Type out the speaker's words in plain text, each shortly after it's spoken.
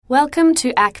Welcome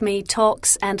to ACME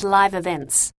Talks and Live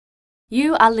Events.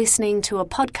 You are listening to a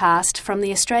podcast from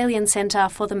the Australian Centre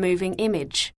for the Moving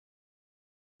Image.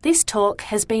 This talk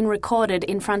has been recorded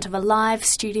in front of a live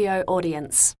studio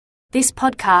audience. This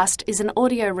podcast is an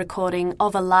audio recording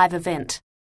of a live event.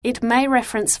 It may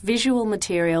reference visual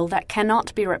material that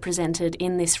cannot be represented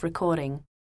in this recording.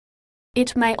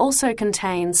 It may also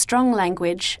contain strong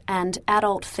language and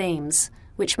adult themes,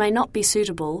 which may not be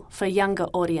suitable for younger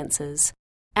audiences,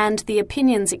 and the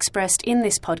opinions expressed in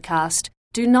this podcast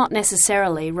do not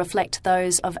necessarily reflect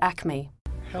those of ACME.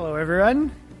 Hello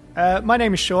everyone. My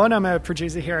name is Sean. I'm a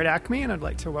producer here at ACME, and I'd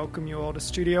like to welcome you all to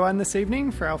Studio One this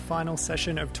evening for our final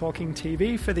session of Talking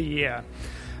TV for the year.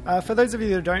 For those of you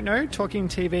that don't know, Talking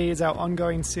TV is our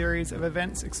ongoing series of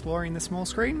events exploring the small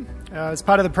screen. As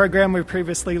part of the program, we've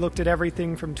previously looked at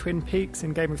everything from Twin Peaks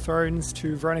and Game of Thrones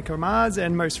to Veronica Mars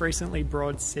and most recently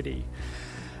Broad City.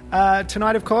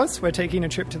 Tonight, of course, we're taking a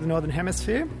trip to the Northern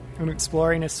Hemisphere and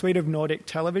exploring a suite of Nordic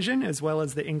television as well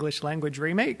as the English language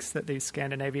remakes that these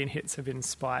Scandinavian hits have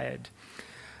inspired.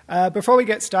 Before we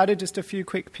get started, just a few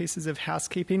quick pieces of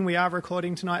housekeeping. We are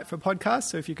recording tonight for podcasts,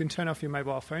 so if you can turn off your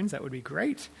mobile phones, that would be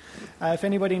great. If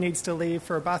anybody needs to leave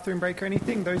for a bathroom break or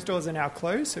anything, those doors are now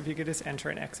closed, so if you could just enter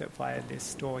and exit via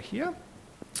this door here.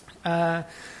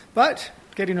 But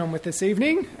getting on with this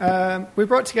evening, we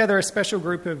brought together a special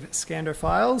group of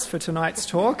Scandophiles for tonight's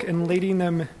talk, and leading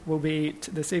them will be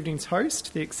this evening's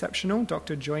host, the exceptional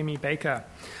Dr. Joymi Baker.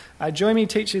 Joymi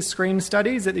teaches screen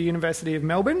studies at the University of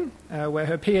Melbourne, where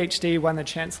her PhD won the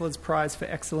Chancellor's Prize for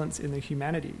Excellence in the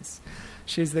Humanities.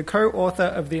 She's the co-author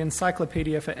of the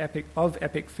Encyclopedia of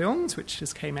Epic Films, which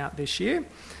just came out this year,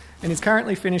 and is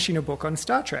currently finishing a book on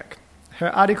Star Trek.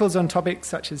 Her articles on topics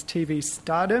such as TV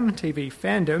stardom, TV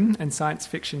fandom, and science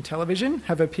fiction television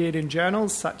have appeared in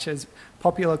journals such as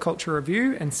Popular Culture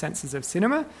Review and Senses of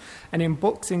Cinema, and in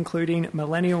books including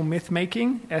Millennial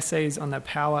Myth-Making, Essays on the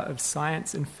Power of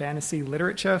Science and Fantasy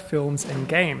Literature, Films and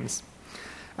Games.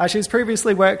 She's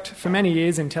previously worked for many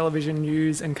years in television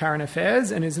news and current affairs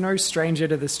and is no stranger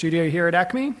to the studio here at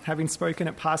ACME, having spoken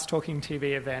at past Talking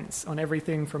TV events on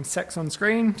everything from sex on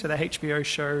screen to the HBO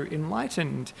show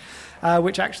Enlightened,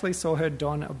 which actually saw her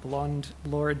don a blonde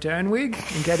Laura Dern wig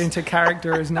and get into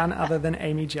character as none other than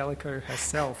Amy Jellicoe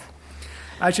herself.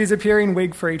 She's appearing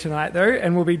wig-free tonight, though,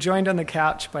 and will be joined on the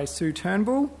couch by Sue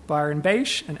Turnbull, Byron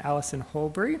Bache, and Alison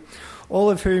Horbury, all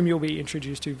of whom you'll be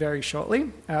introduced to very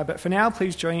shortly. But for now,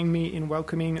 please join me in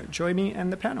welcoming Joymi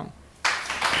and the panel.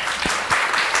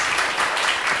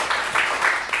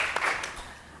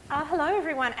 Hello,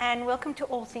 everyone, and welcome to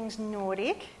All Things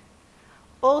Nordic,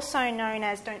 also known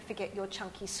as Don't Forget Your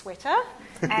Chunky Sweater,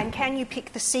 and Can You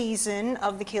Pick the Season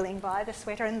of the Killing by the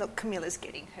Sweater? And look, Camilla's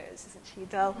getting hers, isn't she,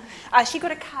 doll? She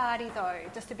got a cardie, though,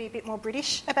 just to be a bit more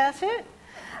British about it.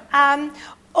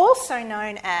 Also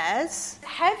known as,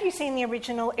 have you seen the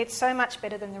original? It's so much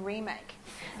better than the remake.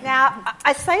 Now,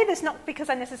 I say this not because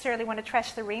I necessarily want to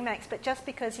trash the remakes, but just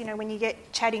because, you know, when you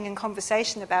get chatting and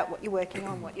conversation about what you're working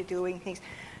on, what you're doing, things,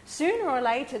 sooner or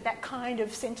later that kind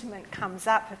of sentiment comes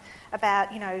up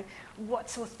about, you know,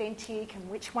 what's authentic and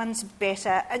which one's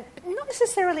better, and not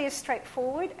necessarily as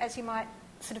straightforward as you might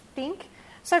sort of think.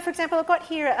 So, for example, I've got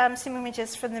here some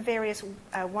images from the various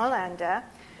Wallander.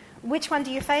 Which one do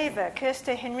you favour?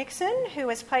 Kirsta Henriksson, who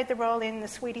has played the role in the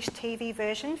Swedish TV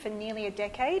version for nearly a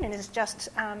decade and is just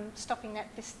stopping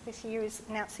that this year, has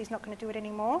announced he's not going to do it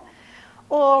anymore.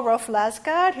 Or Rolf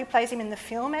Lassgård, who plays him in the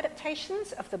film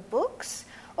adaptations of the books.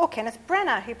 Or Kenneth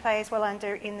Branagh, who plays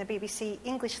Wallander in the BBC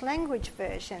English language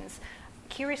versions.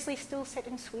 Curiously still set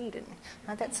in Sweden.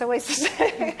 That's always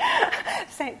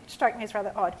strike me as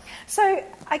rather odd. So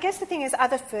I guess the thing is, are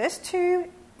the first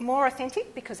two more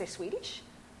authentic because they're Swedish?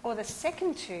 Or the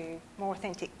second two more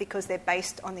authentic because they're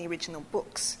based on the original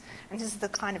books? And this is the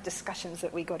kind of discussions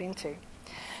that we got into.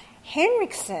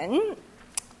 Henriksson,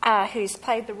 who's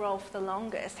played the role for the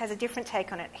longest, has a different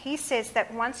take on it. He says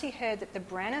that once he heard that the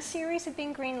Branagh series had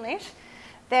been greenlit,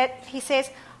 that he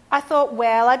says, I thought,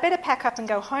 well, I'd better pack up and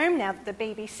go home now that the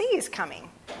BBC is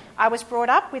coming. I was brought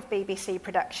up with BBC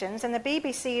productions, and the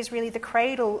BBC is really the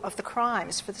cradle of the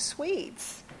crimes for the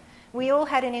Swedes. We all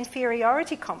had an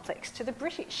inferiority complex to the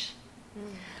British.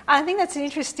 I think that's an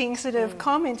interesting sort of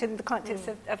comment in the context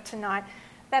of tonight.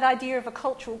 That idea of a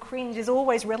cultural cringe is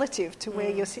always relative to where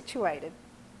you're situated.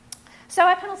 So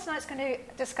our panel tonight is going to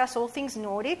discuss all things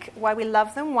Nordic, why we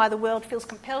love them, why the world feels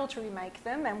compelled to remake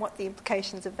them, and what the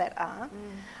implications of that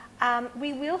are.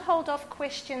 We will hold off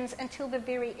questions until the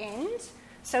very end.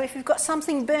 So if you've got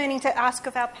something burning to ask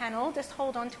of our panel, just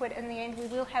hold on to it. In the end, we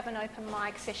will have an open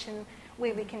mic session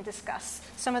where we can discuss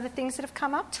some of the things that have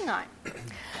come up tonight.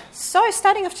 So,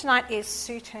 starting off tonight is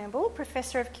Sue Turnbull,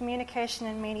 Professor of Communication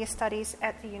and Media Studies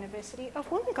at the University of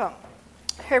Wollongong.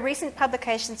 Her recent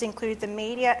publications include The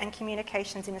Media and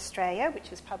Communications in Australia, which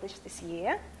was published this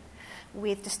year,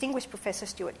 with distinguished Professor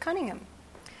Stuart Cunningham,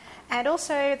 and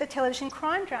also the television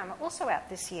crime drama, also out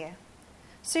this year.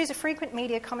 Sue's a frequent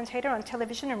media commentator on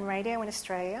television and radio in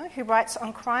Australia, who writes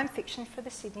on crime fiction for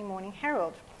the Sydney Morning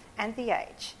Herald and The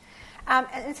Age. And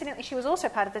incidentally, she was also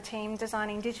part of the team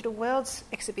designing Digital Worlds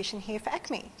exhibition here for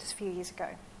ACME just a few years ago.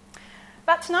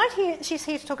 But tonight she's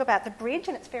here to talk about The Bridge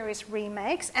and its various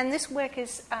remakes, and this work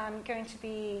is going to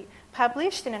be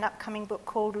published in an upcoming book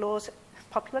called Laws of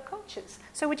Popular Cultures.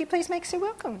 So would you please make Sue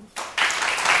welcome?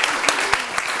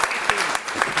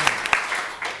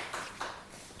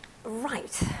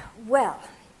 Right. Well,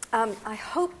 I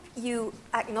hope you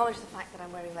acknowledge the fact that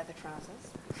I'm wearing leather trousers.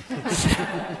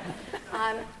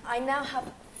 I now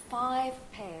have 5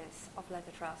 pairs of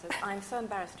leather trousers. I'm so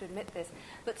embarrassed to admit this,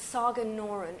 but Saga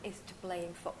Noren is to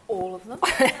blame for all of them.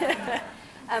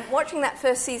 Watching that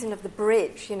first season of The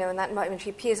Bridge, you know, and that when she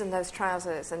appears in those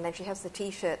trousers, and then she has the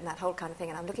T-shirt and that whole kind of thing,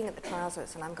 and I'm looking at the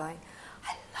trousers and I'm going,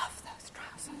 I love those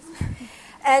trousers.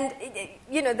 And,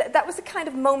 you know, that was the kind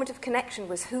of moment of connection,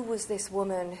 was who was this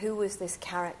woman, who was this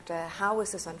character, how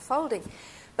was this unfolding?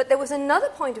 But there was another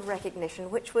point of recognition,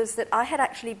 which was that I had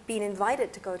actually been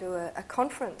invited to go to a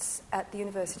conference at the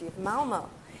University of Malmö.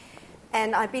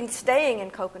 And I'd been staying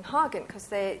in Copenhagen because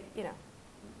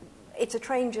it's a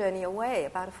train journey away,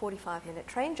 about a 45-minute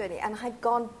train journey, and I'd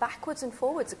gone backwards and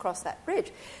forwards across that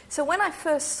bridge. So when I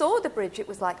first saw the bridge, it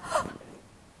was like,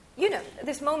 you know,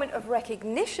 this moment of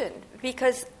recognition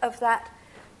because of that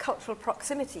cultural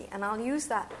proximity. And I'll use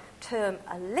that term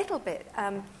a little bit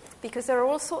because there are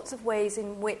all sorts of ways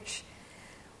in which,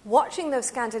 watching those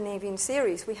Scandinavian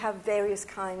series, we have various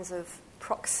kinds of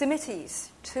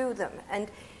proximities to them. And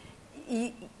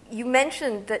you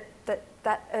mentioned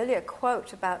that earlier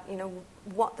quote about, you know,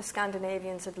 what the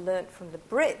Scandinavians had learnt from the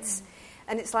Brits.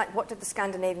 And it's like, what did the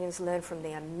Scandinavians learn from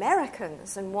the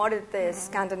Americans? And what did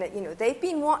the they've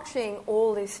been watching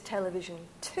all this television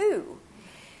too.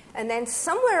 And then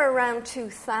somewhere around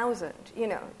 2000, you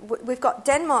know, we've got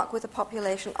Denmark with a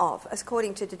population of,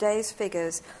 according to today's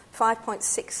figures,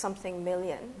 5.6-something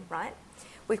million, right?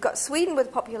 We've got Sweden with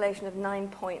a population of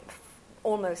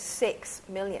almost 6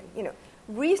 million, you know,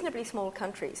 reasonably small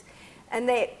countries. And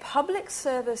they, public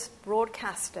service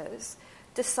broadcasters,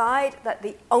 decide that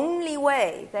the only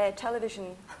way their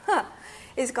television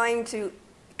is going to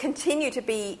continue to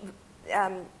be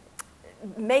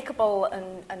makeable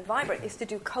and vibrant is to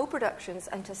do co-productions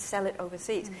and to sell it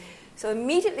overseas. So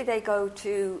immediately they go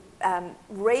to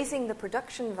raising the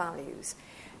production values.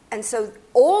 And so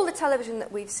all the television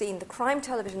that we've seen, the crime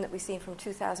television that we've seen from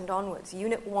 2000 onwards,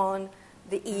 Unit 1,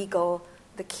 The Eagle,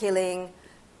 The Killing,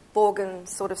 Borgen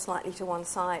sort of slightly to one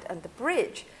side, and The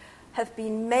Bridge, have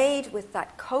been made with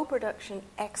that co-production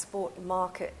export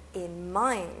market in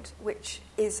mind, which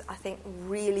is, I think,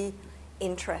 really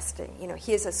interesting. You know,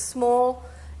 here's a small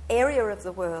area of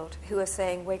the world who are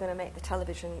saying, we're going to make the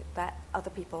television that other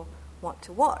people want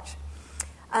to watch.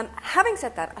 Having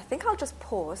said that, I think I'll just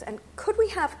pause, and could we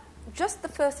have just the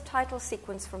first title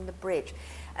sequence from The Bridge?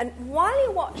 And while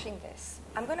you're watching this,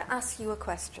 I'm going to ask you a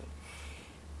question.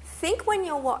 Think when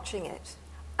you're watching it,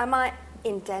 am I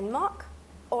in Denmark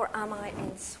or am I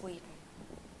in Sweden?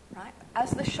 Right?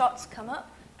 As the shots come up,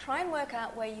 try and work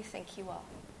out where you think you are.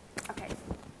 Okay.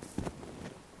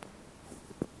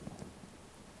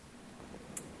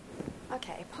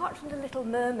 Okay, apart from The Little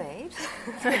Mermaid,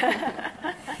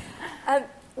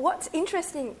 what's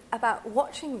interesting about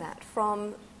watching that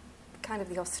from kind of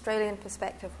the Australian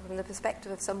perspective, from the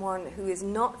perspective of someone who is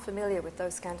not familiar with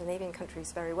those Scandinavian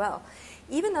countries very well,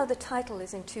 even though the title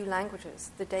is in 2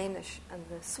 languages, the Danish and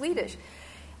the Swedish,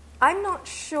 I'm not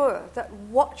sure that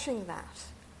watching that,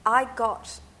 I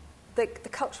got the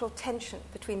cultural tension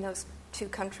between those 2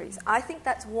 countries. I think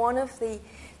that's one of the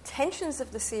tensions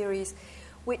of the series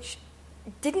which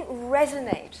didn't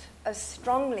resonate as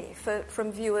strongly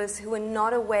from viewers who were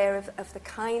not aware of the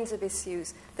kinds of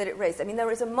issues that it raised. I mean,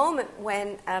 there is a moment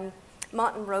when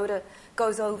Martin Rode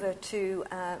goes over to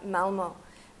Malmö,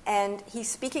 and he's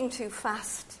speaking too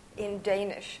fast in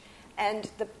Danish, and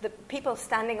the people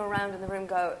standing around in the room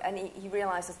go, and he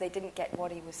realizes they didn't get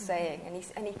what he was saying,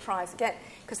 and he tries again,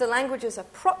 because the languages are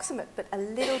proximate but a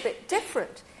little bit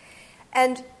different.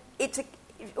 And it's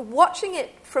watching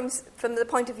it from the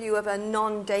point of view of a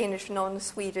non-Danish,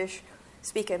 non-Swedish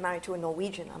speaker married to a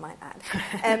Norwegian, I might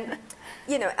add.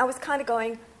 I was kind of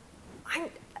going,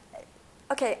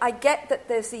 I get that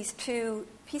there's these 2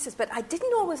 pieces. But I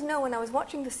didn't always know when I was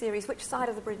watching the series which side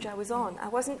of the bridge I was on. I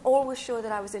wasn't always sure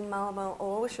that I was in Malmö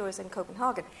or always sure I was in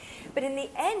Copenhagen. But in the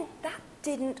end, that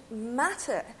didn't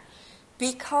matter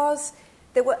because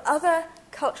there were other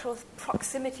cultural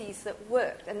proximities that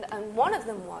worked. And one of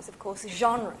them was, of course,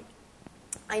 genre.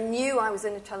 I knew I was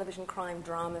in a television crime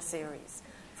drama series.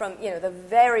 From, the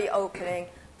very opening,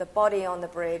 the body on the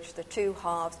bridge, the two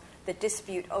halves, the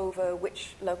dispute over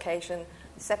which location,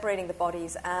 separating the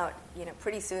bodies out.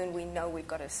 Pretty soon we know we've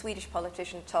got a Swedish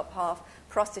politician top half,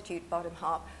 prostitute bottom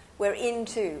half. We're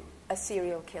into a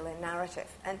serial killer narrative.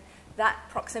 And that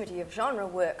proximity of genre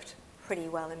worked pretty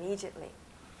well immediately.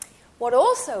 What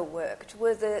also worked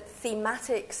were the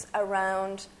thematics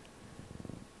around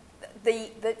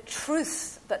the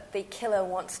truth that the killer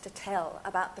wants to tell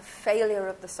about the failure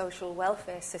of the social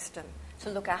welfare system to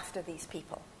look after these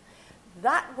people.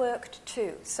 That worked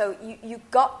too. So you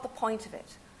got the point of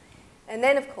it. And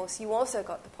then, of course, you also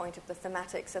got the point of the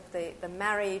thematics of the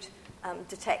married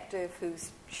detective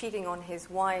who's cheating on his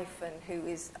wife and who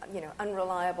is,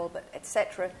 unreliable, but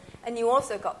etc. And you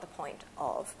also got the point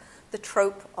of the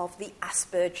trope of the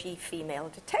Aspergy female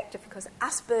detective, because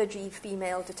Aspergy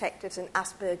female detectives and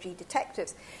Aspergy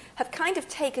detectives have kind of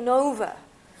taken over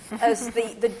as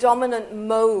the dominant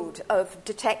mode of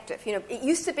detective. It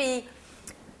used to be,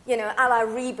 a la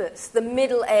Rebus, the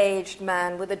middle-aged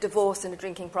man with a divorce and a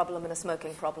drinking problem and a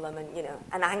smoking problem and,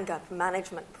 an anger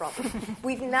management problem.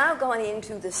 We've now gone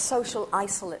into the social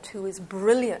isolate who is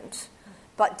brilliant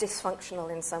but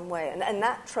dysfunctional in some way. And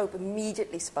that trope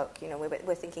immediately spoke.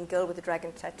 We're thinking Girl with the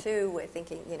Dragon Tattoo, we're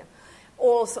thinking,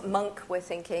 also Monk, we're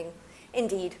thinking,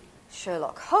 indeed,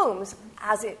 Sherlock Holmes,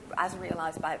 as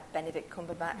realized by Benedict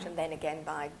Cumberbatch and then again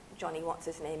by Johnny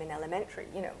What's-His-Name in Elementary.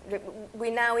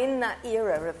 We're now in that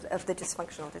era of the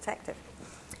dysfunctional detective.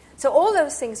 So all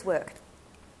those things worked.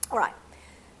 All right.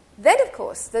 Then, of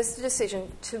course, there's the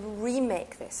decision to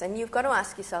remake this. And you've got to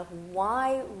ask yourself,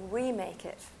 why remake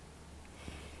it?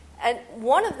 And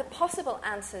one of the possible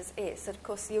answers is that, of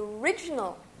course, the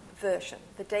original version,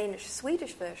 the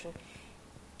Danish-Swedish version,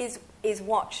 is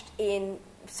watched in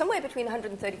somewhere between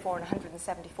 134 and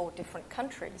 174 different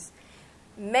countries,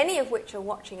 many of which are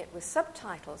watching it with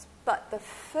subtitles. But the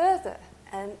further,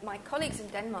 and my colleagues in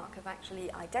Denmark have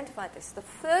actually identified this, the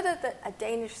further that a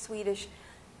Danish-Swedish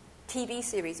TV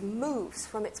series moves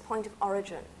from its point of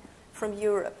origin, from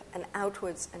Europe and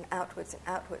outwards and outwards and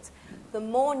outwards, the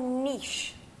more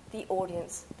niche the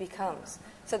audience becomes.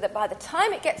 So that by the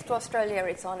time it gets to Australia,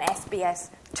 it's on SBS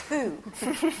 2,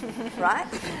 right?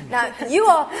 Now, you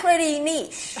are pretty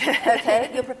niche,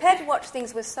 okay? You're prepared to watch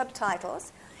things with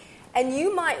subtitles, and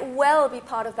you might well be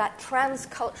part of that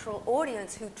transcultural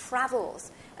audience who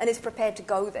travels and is prepared to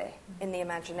go there in the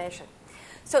imagination.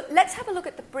 So let's have a look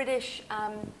at the British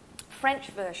French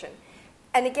version.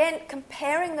 And again,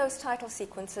 comparing those title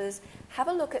sequences, have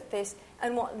a look at this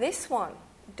and what this one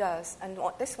does and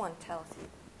what this one tells you.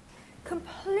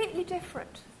 Completely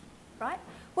different, right?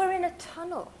 We're in a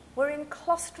tunnel. We're in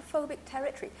claustrophobic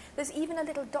territory. There's even a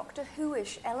little Doctor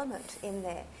Who-ish element in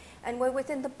there. And we're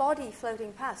within the body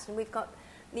floating past. And we've got,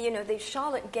 the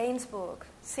Charlotte Gainsbourg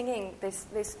singing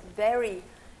this very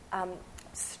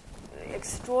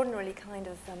extraordinarily kind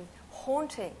of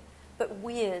haunting but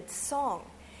weird song.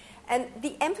 And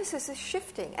the emphasis is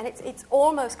shifting, and it's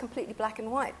almost completely black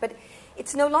and white. But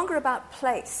it's no longer about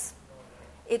place.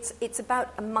 It's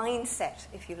about a mindset,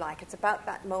 if you like. It's about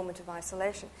that moment of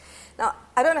isolation. Now,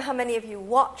 I don't know how many of you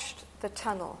watched The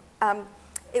Tunnel.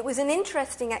 It was an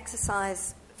interesting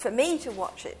exercise for me to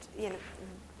watch it,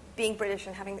 being British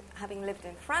and having lived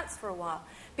in France for a while,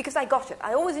 because I got it.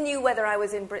 I always knew whether I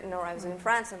was in Britain or I was in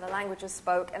France, and the languages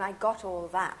spoke, and I got all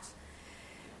that.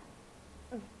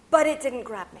 But it didn't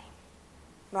grab me.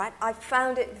 Right? I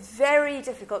found it very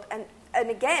difficult. And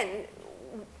again,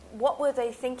 what were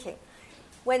they thinking?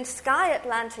 When Sky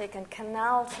Atlantic and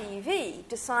Canal TV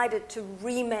decided to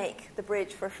remake The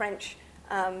Bridge for a French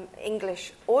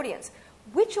English audience,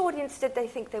 which audience did they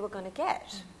think they were going to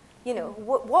get?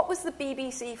 What was the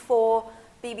BBC 4,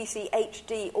 BBC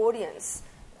HD audience?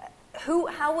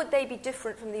 How would they be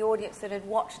different from the audience that had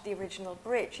watched the original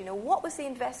Bridge? What was the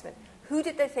investment? Who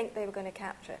did they think they were going to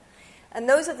capture? And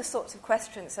those are the sorts of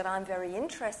questions that I'm very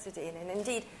interested in. And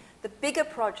indeed, the bigger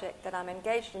project that I'm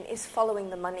engaged in is following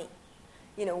the money.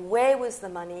 Where was the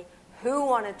money? Who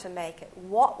wanted to make it?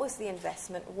 What was the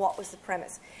investment? What was the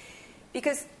premise?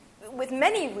 Because with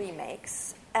many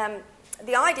remakes,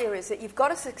 the idea is that you've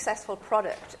got a successful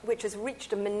product which has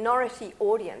reached a minority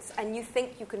audience, and you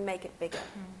think you can make it bigger.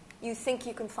 You think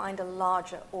you can find a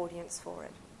larger audience for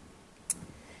it.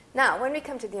 Now, when we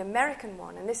come to the American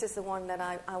one, and this is the one that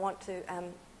I want to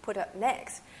put up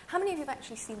next. How many of you have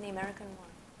actually seen the American one?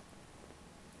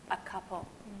 A couple.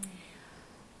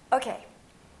 Okay,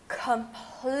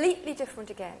 completely different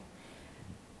again.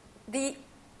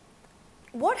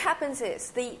 What happens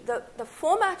is the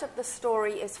format of the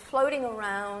story is floating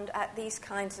around at these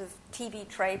kinds of TV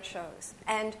trade shows,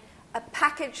 and a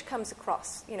package comes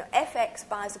across. FX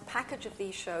buys a package of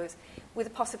these shows with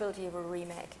the possibility of a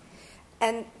remake.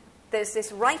 And there's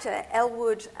this writer,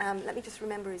 Elwood, let me just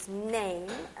remember his name,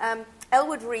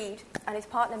 Elwood Reed and his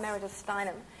partner Meredith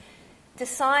Steinem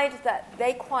decide that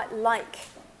they quite like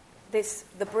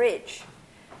the bridge.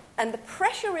 And the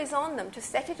pressure is on them to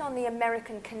set it on the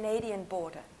American-Canadian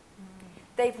border.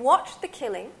 They've watched The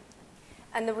Killing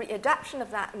and the readaptation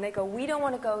of that, and they go, we don't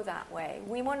want to go that way.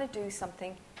 We want to do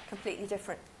something completely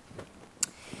different.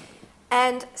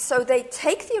 And so they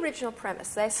take the original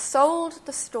premise, they're sold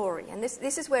the story, and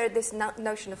this is where this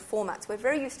notion of formats, we're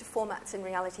very used to formats in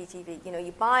reality TV.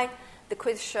 You buy the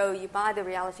quiz show, you buy the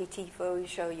reality TV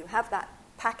show, you have that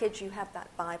package, you have that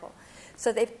Bible.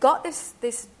 So they've got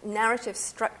this narrative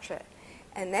structure,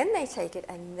 and then they take it,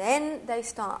 and then they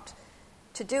start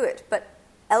to do it. But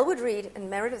Elwood Reed and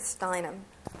Meredith Steinem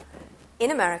in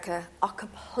America are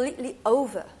completely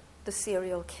over the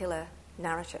serial killer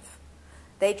narrative.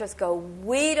 They just go,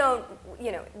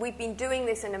 we've been doing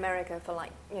this in America for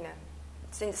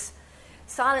since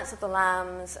Silence of the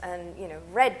Lambs and,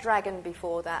 Red Dragon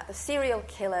before that. The serial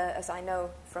killer, as I know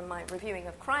from my reviewing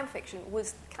of crime fiction,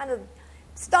 was kind of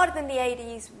started in the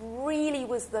 80s, really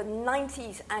was the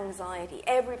 90s anxiety.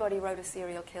 Everybody wrote a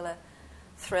serial killer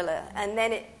thriller, and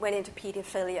then it went into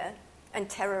pedophilia and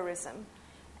terrorism,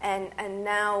 and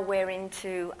now we're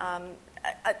into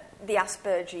the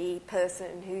Asperger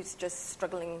person who's just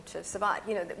struggling to survive.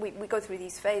 We go through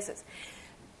these phases.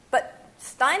 But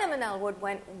Steinem and Elwood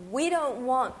went, we don't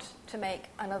want to make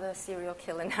another serial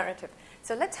killer narrative.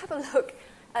 So let's have a look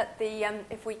at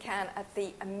if we can, at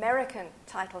the American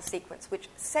title sequence, which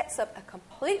sets up a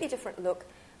completely different look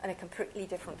and a completely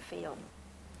different feel.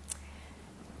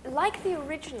 Like the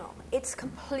original, it's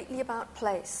completely about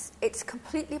place. It's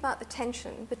completely about the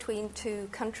tension between two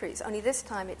countries, only this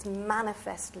time it's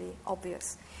manifestly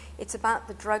obvious. It's about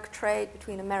the drug trade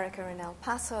between America and El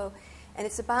Paso, and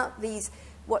it's about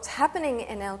what's happening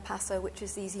in El Paso, which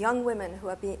is these young women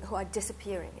who are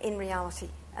disappearing in reality.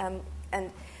 And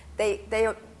the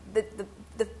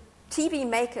TV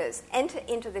makers enter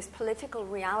into this political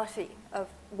reality of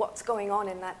what's going on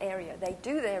in that area. They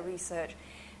do their research,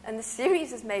 and the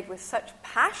series is made with such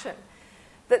passion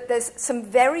that there's some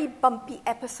very bumpy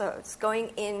episodes going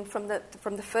in from the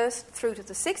first through to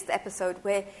the sixth episode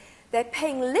where they're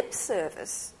paying lip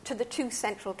service to the two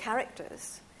central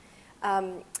characters,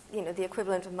 the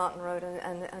equivalent of Martin Road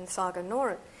and Saga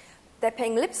Noren. They're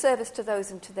paying lip service to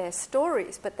those and to their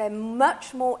stories, but they're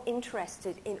much more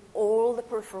interested in all the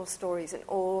peripheral stories and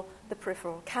all the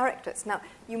peripheral characters. Now,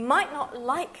 you might not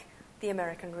like the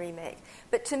American remake,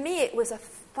 but to me it was a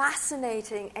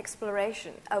fascinating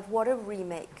exploration of what a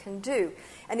remake can do.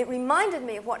 And it reminded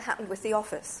me of what happened with The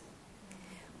Office.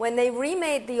 When they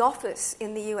remade The Office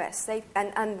in the US,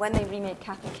 and when they remade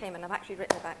Kath and Kim, and I've actually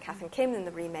written about Kath and Kim in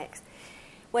the remakes,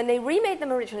 when they remade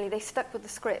them originally, they stuck with the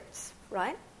scripts,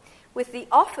 right? With The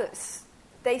Office,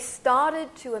 they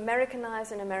started to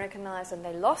Americanize, and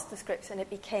they lost the scripts, and it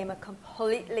became a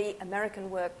completely American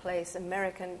workplace,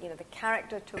 American, the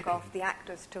character took off, the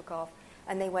actors took off,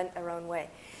 and they went their own way.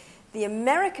 The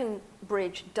American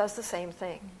bridge does the same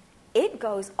thing. It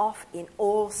goes off in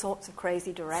all sorts of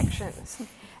crazy directions.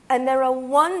 And there are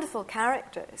wonderful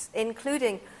characters,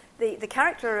 including the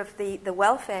character of the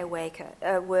welfare worker,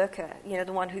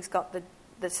 the one who's got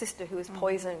the sister who was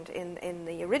poisoned in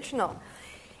the original,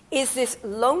 is this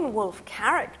lone wolf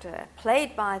character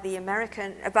played by the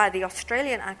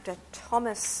Australian actor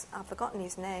Thomas. I've forgotten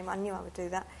his name. I knew I would do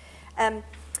that.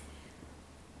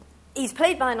 He's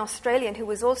played by an Australian who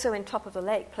was also in Top of the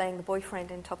Lake, playing the boyfriend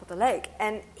in Top of the Lake,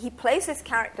 and he plays this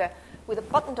character with a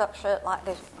buttoned-up shirt like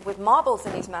this, with marbles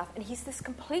in his mouth, and he's this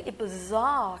completely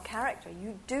bizarre character.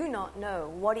 You do not know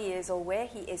what he is or where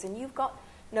he is, and you've got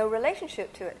no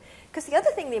relationship to it. Because the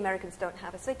other thing the Americans don't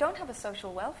have is they don't have a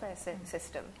social welfare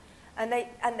system. And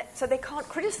so they can't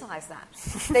criticize that.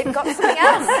 They've got something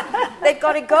else they've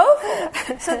got to go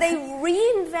for. So they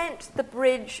reinvent the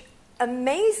bridge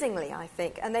amazingly, I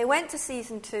think. And they went to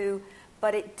season 2,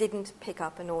 but it didn't pick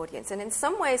up an audience. And in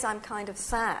some ways I'm kind of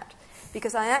sad,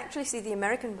 because I actually see the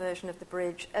American version of the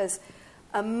bridge as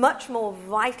a much more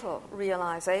vital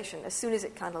realization as soon as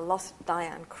it kind of lost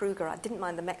Diane Kruger. I didn't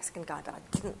mind the Mexican guy, but I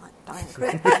didn't like Diane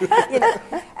Kruger.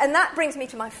 And that brings me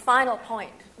to my final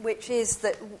point, which is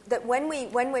that when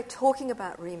we're talking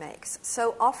about remakes,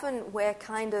 so often we're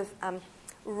kind of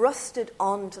rusted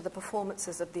onto the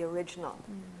performances of the original.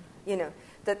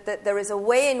 That there is a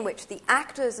way in which the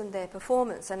actors and their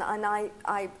performance, and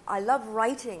I love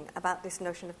writing about this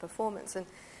notion of performance, and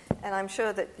I'm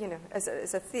sure that, as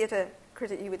a theatre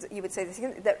critic, you would say this.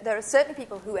 There are certain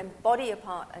people who embody a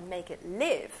part and make it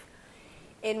live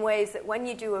in ways that when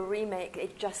you do a remake,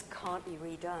 it just can't be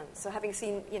redone. So having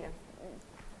seen,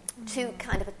 two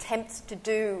kind of attempts to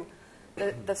do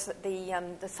the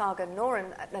saga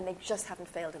Norrin, and they just haven't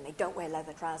failed, and they don't wear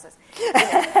leather trousers.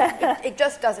 It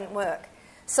just doesn't work.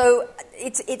 So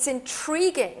it's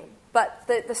intriguing. But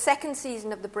the second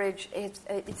season of The Bridge,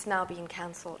 it's now being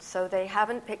cancelled. So they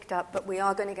haven't picked up, but we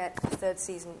are going to get a third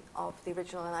season of the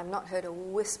original, and I've not heard a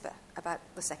whisper about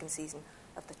the second season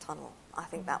of The Tunnel. I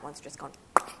think that one's just gone...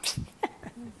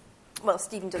 Well,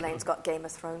 Stephen Delane's got Game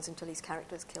of Thrones until his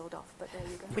character's killed off, but there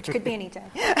you go. Which could be any day.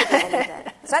 Could be any day.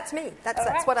 So that's me.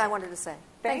 That's what I wanted to say.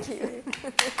 Thank you.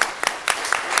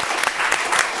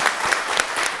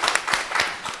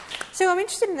 So I'm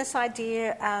interested in this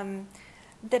idea...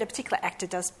 that a particular actor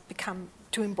does become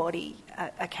to embody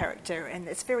a character, and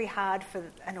it's very hard for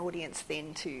an audience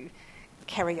then to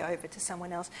carry over to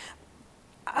someone else.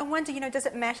 I wonder, does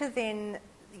it matter then,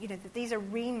 that these are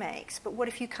remakes, but what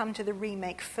if you come to the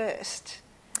remake first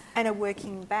and are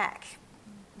working back?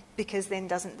 Because then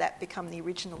doesn't that become the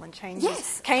original and changes?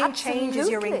 Yes, changes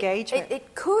your engagement.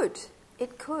 It could.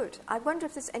 I wonder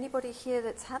if there's anybody here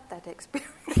that's had that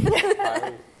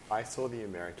experience. I saw the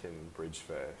American Bridge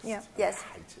first. Yeah. Yes.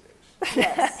 I hated it.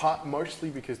 Yes. Mostly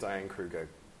because Diane Kruger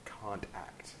can't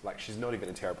act. Like, she's not even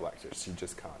a terrible actress. She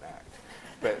just can't act.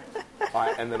 But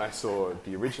and then I saw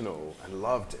the original and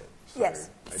loved it. So yes.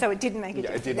 So it didn't make a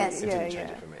difference. It didn't change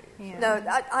it for me. Yeah. No,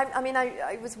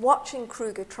 I was watching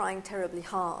Kruger trying terribly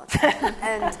hard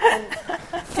and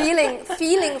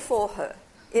feeling for her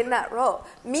in that role.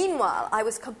 Meanwhile, I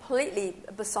was completely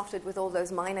besotted with all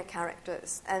those minor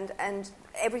characters and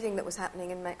everything that was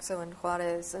happening in Mexo and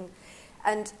Juarez,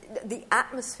 and the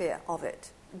atmosphere of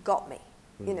it got me,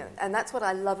 and that's what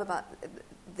I love about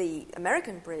the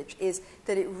American Bridge, is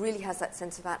that it really has that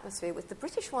sense of atmosphere, with the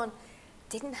British one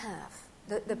didn't have.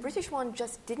 The British one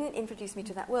just didn't introduce me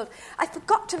to that world. I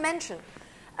forgot to mention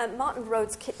Martin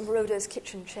Roeder's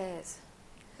kitchen chairs.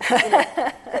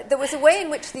 There was a way in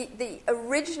which the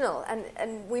original,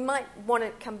 and we might want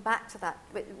to come back to that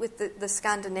with the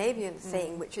Scandinavian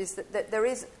thing, which is that there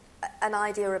is an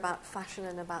idea about fashion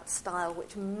and about style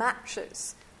which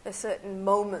matches a certain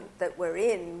moment that we're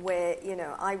in, where,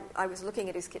 I was looking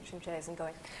at his kitchen chairs and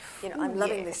going, I'm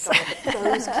loving this style, but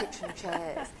those kitchen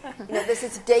chairs. There's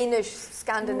this Danish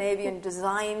Scandinavian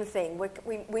design thing.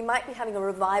 We might be having a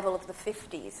revival of the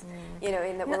 50s,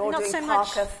 in that we're all doing so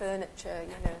Parker furniture,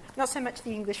 Not so much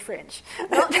the English-French.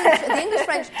 The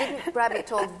English-French didn't grab it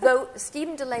at all, though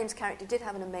Stephen Delane's character did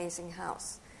have an amazing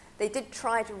house. They did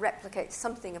try to replicate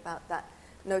something about that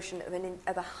notion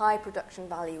of a high production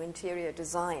value interior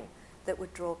design that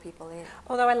would draw people in.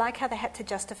 Although I like how they had to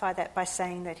justify that by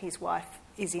saying that his wife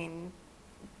is in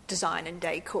design and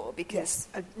decor, because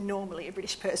normally a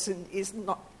British person is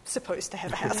not supposed to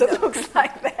have a house that looks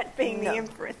like that, being the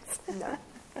inference. No.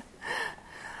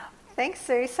 Thanks,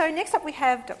 Sue. So next up we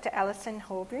have Dr. Alison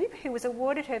Holbrook, who was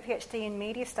awarded her PhD in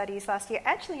Media Studies last year,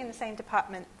 actually in the same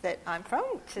department that I'm from,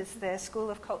 which is the School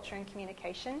of Culture and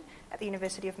Communication at the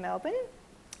University of Melbourne.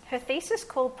 Her thesis,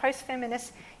 called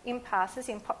Post-Feminist Impasses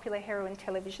in Popular Heroine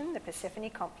Television, the Persephone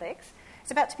Complex,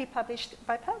 is about to be published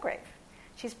by Palgrave.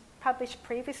 She's published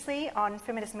previously on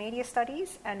feminist media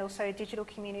studies and also digital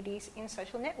communities in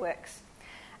social networks.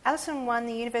 Alison won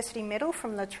the University Medal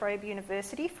from La Trobe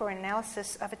University for an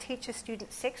analysis of a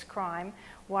teacher-student sex crime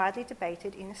widely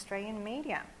debated in Australian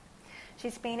media.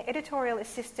 She's been editorial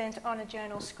assistant on a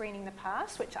journal, Screening the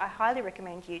Past, which I highly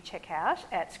recommend you check out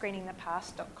at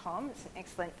screeningthepast.com. It's an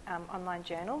excellent online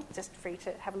journal, just free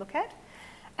to have a look at.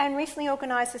 And recently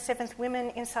organised the 7th Women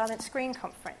in Silent Screen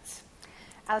Conference.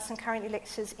 Alison currently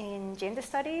lectures in gender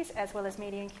studies as well as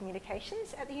media and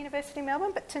communications at the University of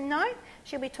Melbourne, but tonight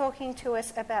she'll be talking to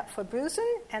us about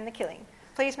Verbrusen and the killing.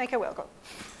 Please make her welcome.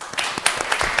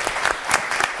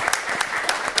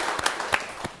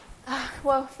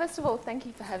 Well, first of all, thank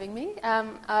you for having me.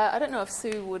 I don't know if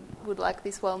Sue would like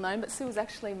this well known, but Sue was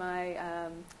actually my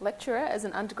lecturer as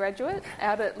an undergraduate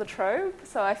out at La Trobe,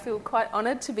 so I feel quite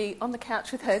honoured to be on the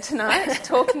couch with her tonight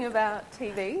talking about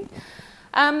TV.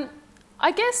 I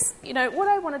guess, what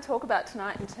I want to talk about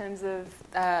tonight in terms of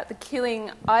the killing,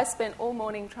 I spent all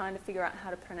morning trying to figure out how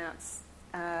to pronounce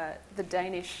the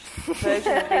Danish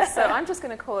version of this, so I'm just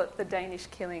going to call it the Danish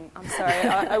killing. I'm sorry,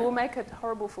 I will make a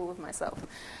horrible fool of myself.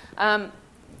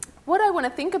 What I want to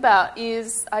think about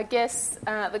is, I guess,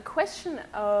 the question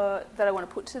that I want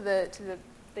to put to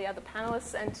the other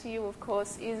panellists and to you, of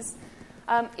course, is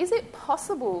it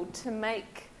possible to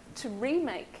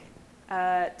remake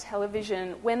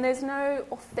television when there's no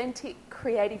authentic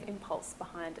creative impulse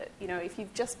behind it? If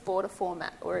you've just bought a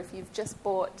format, or if you've just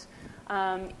bought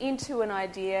into an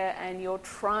idea and you're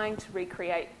trying to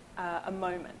recreate a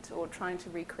moment or trying to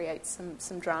recreate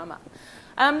some drama.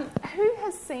 Who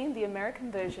has seen the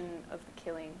American version of The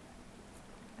Killing?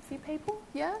 A few people,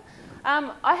 yeah?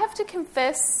 I have to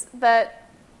confess that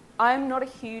I'm not a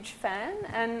huge fan,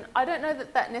 and I don't know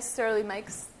that necessarily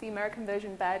makes the American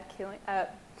version bad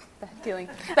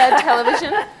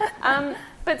television.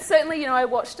 But certainly, I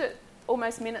watched it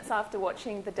almost minutes after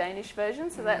watching the Danish version,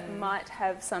 so that might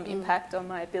have some impact on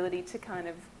my ability to kind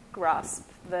of grasp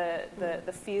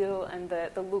the feel and the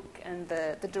look and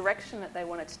the direction that they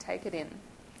wanted to take it in.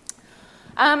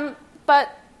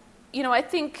 But I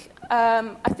think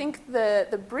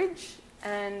the Bridge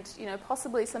and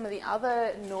possibly some of the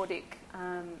other Nordic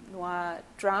noir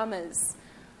dramas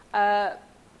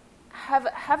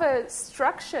have a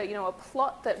structure, a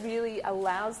plot that really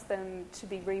allows them to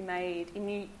be remade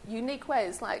in unique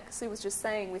ways, like Sue was just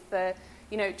saying, with the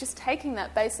just taking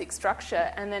that basic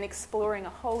structure and then exploring a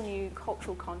whole new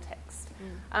cultural context.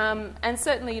 And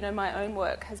certainly, my own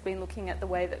work has been looking at the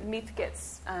way that myth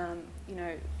gets,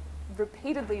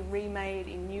 repeatedly remade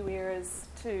in new eras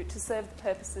to serve the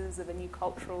purposes of a new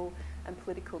cultural and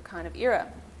political kind of era.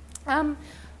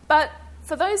 But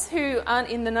for those who aren't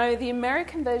in the know, the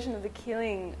American version of The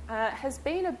Killing has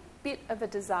been a bit of a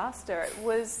disaster. It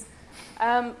was...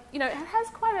 it has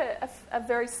quite a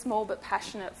very small but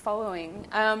passionate following,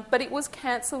 but it was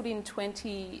cancelled in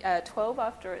 2012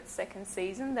 after its second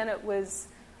season. Then it was,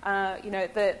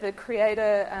 the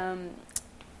creator,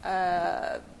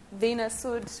 Vina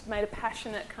Sud, made a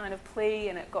passionate kind of plea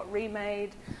and it got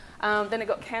remade. Then it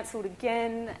got cancelled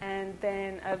again, and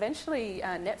then eventually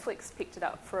Netflix picked it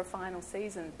up for a final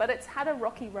season. But it's had a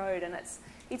rocky road, and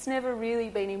it's never really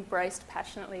been embraced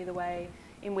passionately the way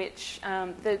in which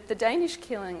the Danish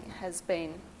Killing has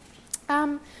been.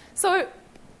 So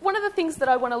one of the things that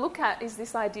I want to look at is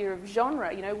this idea of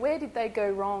genre. Where did they go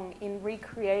wrong in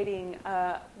recreating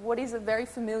what is a very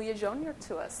familiar genre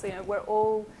to us? We're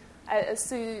all, as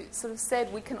Sue sort of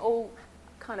said, we can all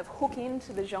kind of hook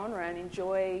into the genre and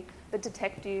enjoy the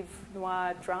detective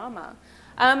noir drama.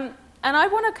 And I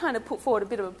want to kind of put forward a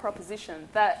bit of a proposition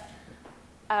that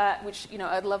which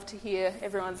I'd love to hear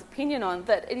everyone's opinion on,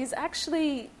 that it is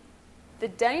actually the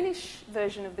Danish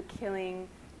version of The Killing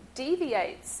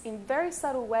deviates in very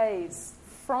subtle ways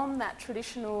from that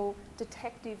traditional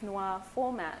detective noir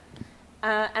format.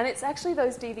 And it's actually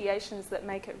those deviations that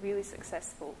make it really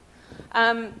successful.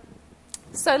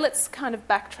 So let's kind of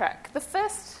backtrack. The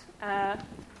first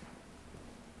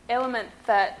element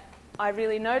that I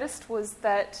really noticed was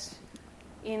that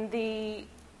in the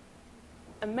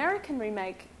American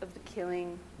remake of The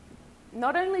Killing,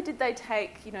 not only did they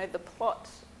take, the plot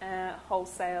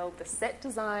wholesale, the set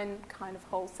design kind of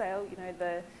wholesale,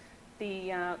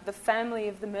 the family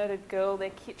of the murdered girl, their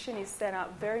kitchen is set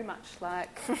up very much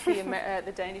like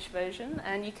the Danish version,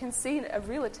 and you can see a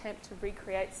real attempt to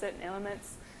recreate certain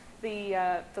elements.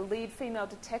 The lead female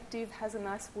detective has a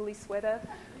nice woolly sweater,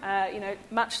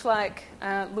 much like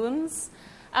Lund's,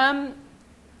 and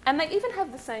they even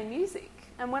have the same music.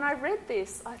 And when I read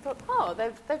this, I thought,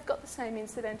 they've got the same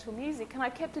incidental music, and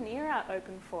I kept an ear out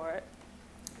open for it.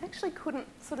 I actually couldn't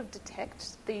sort of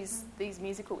detect these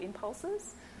musical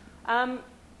impulses,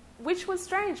 which was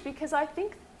strange because I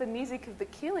think the music of The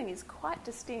Killing is quite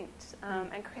distinct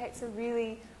and creates a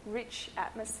really rich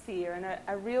atmosphere and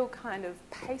a real kind of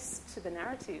pace to the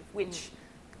narrative, which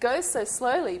goes so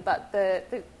slowly, but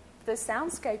the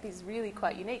soundscape is really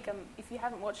quite unique. If you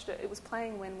haven't watched it, it was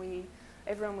playing when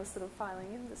everyone was sort of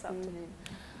filing in this afternoon.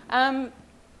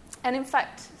 And in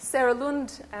fact, Sarah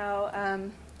Lund,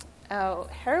 our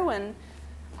heroine,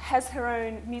 has her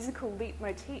own musical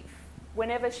leitmotif.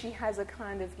 Whenever she has a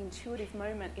kind of intuitive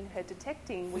moment in her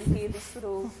detecting, we hear this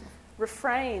little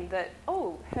refrain that,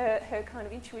 her kind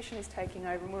of intuition is taking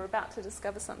over and we're about to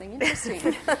discover something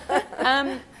interesting.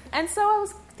 And so I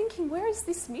was thinking, where is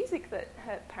this music that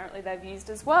apparently they've used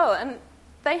as well? And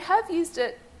they have used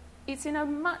it. It's in a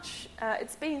much,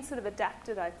 it's been sort of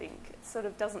adapted, I think. It sort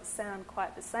of doesn't sound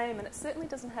quite the same, and it certainly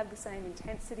doesn't have the same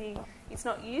intensity. It's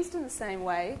not used in the same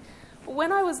way.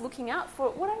 when I was looking out for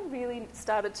it, what I really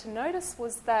started to notice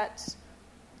was that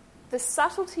the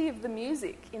subtlety of the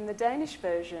music in the Danish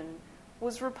version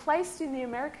was replaced in the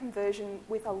American version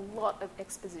with a lot of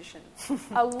exposition,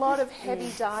 a lot of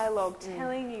heavy dialogue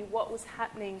telling you what was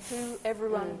happening, who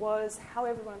everyone was, how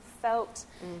everyone felt,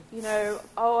 you know,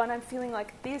 oh, and I'm feeling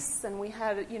like this, and we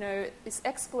had, you know, this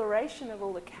exploration of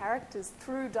all the characters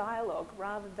through dialogue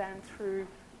rather than through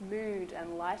mood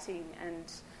and lighting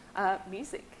and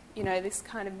music, you know, this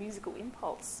kind of musical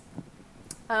impulse.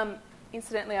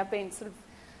 Incidentally, I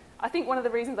think one of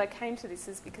the reasons I came to this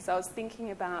is because I was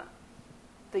thinking about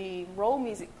the role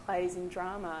music plays in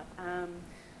drama.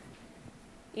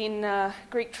 In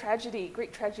Greek tragedy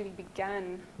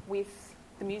began with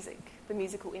the music, the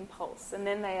musical impulse, and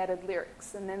then they added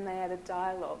lyrics, and then they added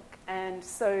dialogue. And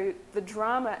so the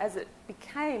drama, as it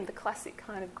became the classic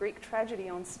kind of Greek tragedy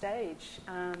on stage,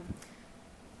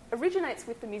 originates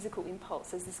with the musical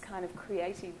impulse as this kind of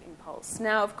creative impulse.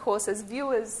 Now, of course, as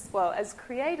viewers, well, as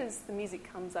creators, the music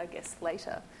comes, I guess,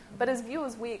 later. But as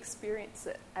viewers, we experience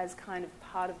it as kind of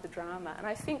part of the drama. And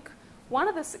I think one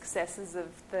of the successes of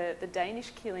the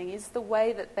Danish Killing is the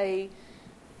way that they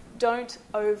don't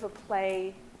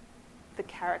overplay the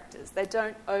characters. They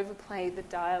don't overplay the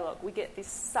dialogue. We get this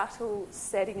subtle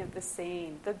setting of the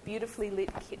scene, the beautifully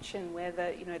lit kitchen where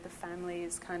the family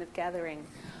is kind of gathering.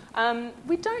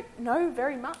 We don't know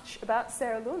very much about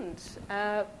Sarah Lund.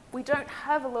 We don't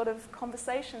have a lot of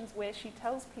conversations where she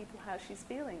tells people how she's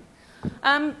feeling.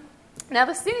 Now,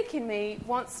 the cynic in me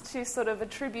wants to sort of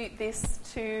attribute this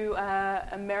to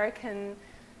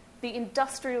the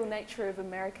industrial nature of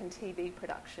American TV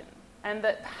production, and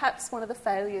that perhaps one of the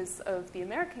failures of the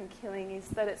American Killing is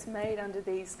that it's made under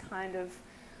these kind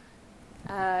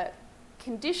of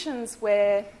conditions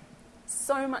where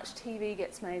so much TV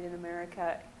gets made in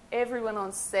America. Everyone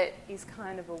on set is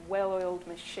kind of a well-oiled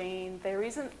machine. There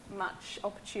isn't much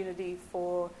opportunity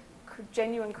for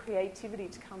genuine creativity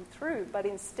to come through, but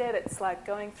instead it's like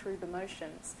going through the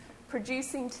motions,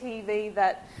 producing TV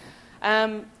that,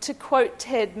 to quote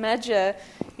Ted Madger,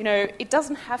 you know, it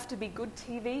doesn't have to be good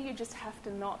TV, you just have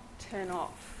to not turn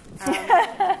off.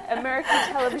 American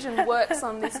television works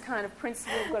on this kind of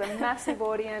principle. We've got a massive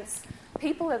audience,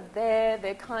 people are there,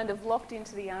 they're kind of locked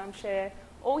into the armchair.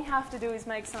 All we have to do is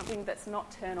make something that's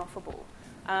not turn-offable.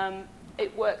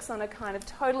 It works on a kind of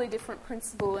totally different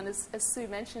principle, and as Sue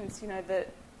mentions, you know,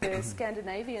 the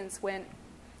Scandinavians went,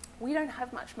 we don't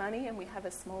have much money and we have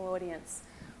a small audience.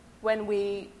 When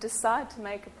we decide to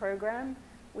make a program,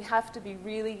 we have to be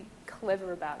really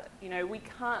clever about it. You know,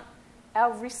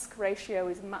 our risk ratio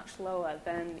is much lower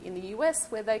than in the US,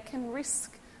 where they can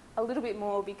risk a little bit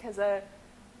more because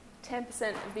 10%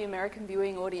 of the American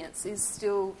viewing audience is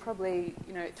still probably,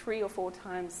 you know, 3 or 4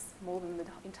 times more than the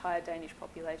entire Danish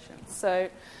population. So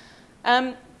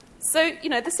you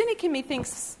know, the cynic in me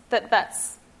thinks that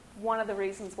that's one of the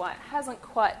reasons why it hasn't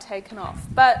quite taken off.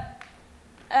 But,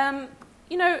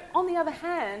 you know, on the other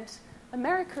hand,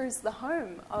 America is the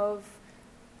home of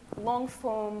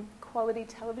long-form quality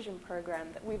television program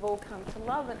that we've all come to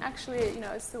love, and actually, you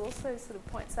know, as Sue also sort of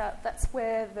points out, that's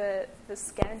where the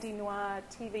Scandi noir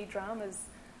TV dramas,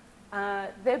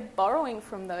 they're borrowing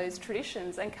from those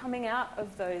traditions and coming out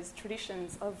of those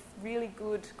traditions of really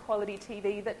good quality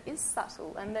TV that is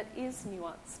subtle and that is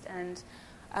nuanced and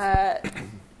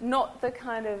not the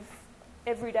kind of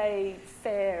everyday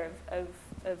fare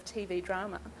of TV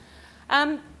drama.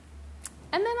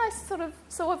 And then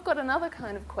so I've got another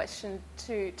kind of question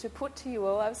to put to you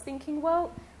all. I was thinking,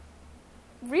 well,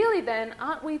 really then,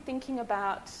 aren't we thinking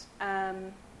about,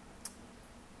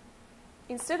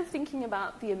 instead of thinking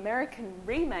about the American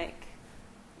remake,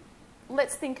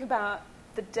 let's think about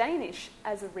the Danish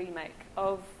as a remake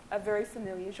of a very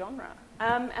familiar genre.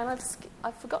 And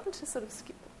I've forgotten to sort of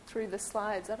skip through the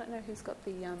slides. I don't know who's got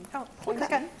the...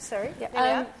 okay. Sorry.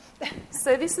 Yeah.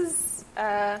 So this is...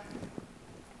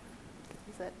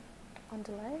 on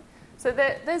delay. So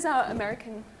there's our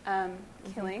American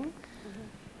Killing.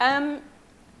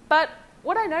 But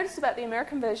what I noticed about the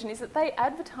American version is that they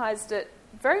advertised it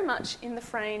very much in the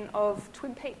frame of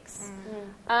Twin Peaks.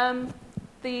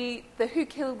 The Who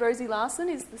Killed Rosie Larson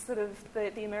is the sort of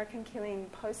the American Killing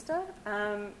poster,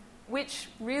 which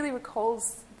really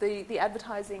recalls the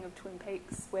advertising of Twin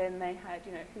Peaks when they had,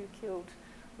 you know, Who Killed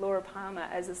Laura Palmer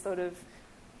as a sort of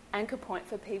anchor point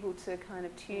for people to kind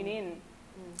of tune in.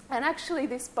 And actually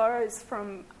this borrows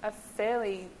from a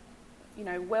fairly, you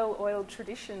know, well-oiled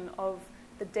tradition of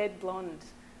the dead blonde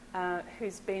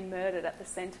who's been murdered at the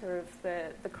centre of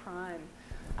the crime.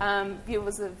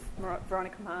 Viewers of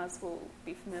Veronica Mars will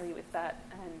be familiar with that.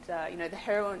 And, the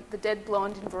heroine, the dead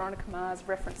blonde in Veronica Mars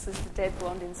references the dead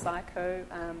blonde in Psycho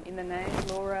in the name.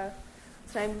 Laura,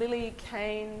 it's named Lily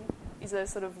Kane, is a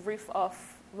sort of riff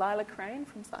off Lila Crane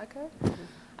from Psycho.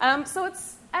 So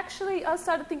it's actually, I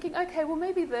started thinking, okay, well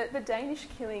maybe the Danish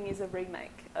Killing is a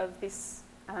remake of this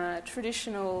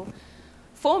traditional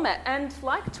format. And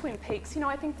like Twin Peaks,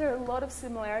 I think there are a lot of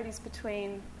similarities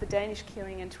between the Danish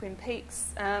Killing and Twin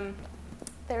Peaks.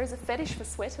 There is a fetish for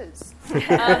sweaters. The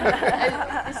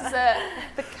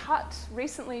Cut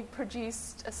recently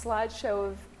produced a slideshow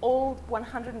of all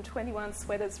 121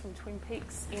 sweaters from Twin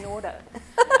Peaks in order.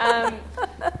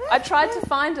 I tried to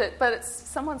find it, but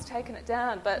someone's taken it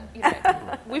down. But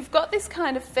we've got this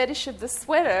kind of fetish of the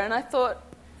sweater, and I thought,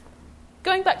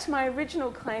 going back to my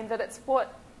original claim that it's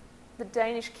what the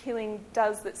Danish Killing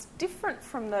does that's different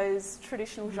from those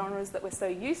traditional genres that we're so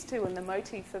used to, and the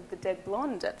motif of the dead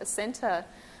blonde at the centre,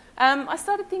 I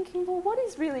started thinking, well, what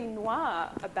is really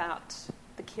noir about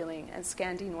the Killing and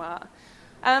Scandi noir?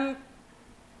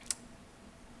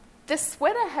 The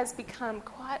sweater has become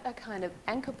quite a kind of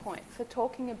anchor point for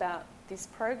talking about this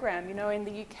program. In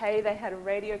the UK they had a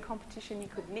radio competition, you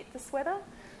could knit the sweater.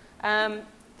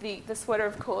 The sweater,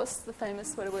 of course, the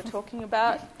famous sweater we're talking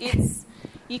about,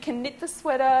 you can knit the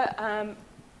sweater.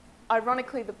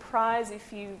 Ironically, the prize,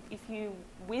 if you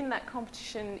win that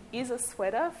competition, is a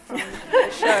sweater from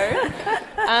the show.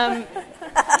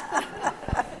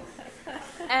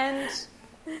 And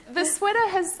the sweater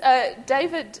has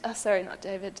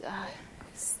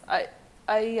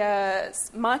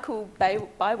Michael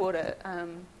Bywater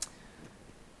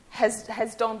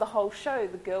has donned the whole show,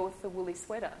 the girl with the woolly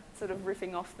sweater, sort of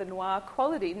riffing off the noir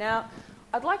quality. Now,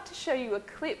 I'd like to show you a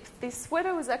clip. This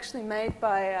sweater was actually made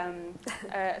by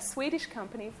a Swedish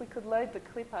company, if we could load the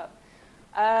clip up.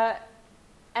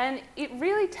 And it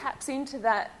really taps into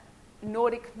that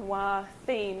Nordic noir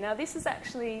theme. Now, this is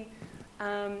actually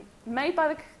made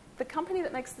by the company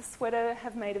that makes the sweater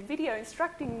have made a video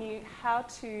instructing you how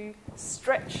to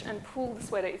stretch and pull the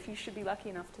sweater if you should be lucky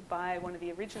enough to buy one of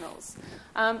the originals.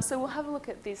 So we'll have a look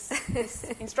at this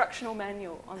instructional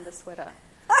manual on the sweater.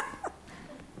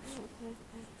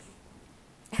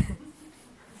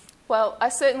 Well, I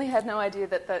certainly had no idea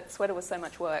that the sweater was so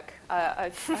much work. I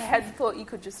had thought you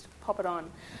could just pop it on.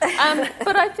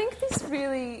 But I think this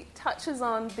really touches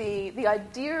on the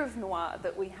idea of noir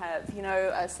that we have,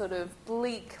 a sort of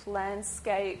bleak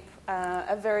landscape,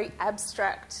 a very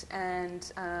abstract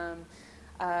and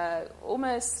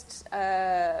almost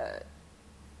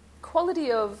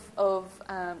quality of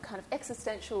kind of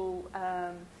existential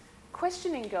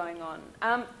questioning going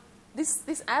on.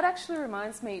 This ad actually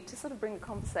reminds me, to sort of bring the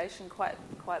conversation quite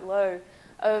low,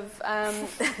 of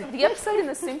the episode in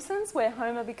The Simpsons where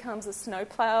Homer becomes a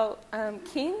snowplow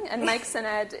king and makes an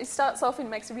ad. He starts off and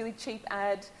makes a really cheap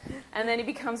ad, and then he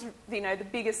becomes the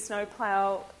biggest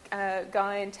snowplow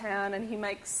guy in town, and he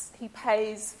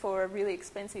pays for a really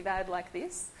expensive ad like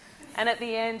this. And at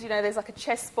the end, there's like a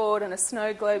chessboard and a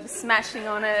snow globe smashing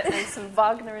on it and some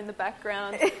Wagner in the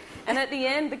background. And at the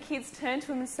end, the kids turn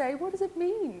to him and say, "What does it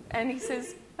mean?" And he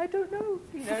says, "I don't know."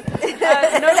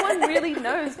 No one really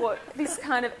knows what this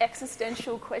kind of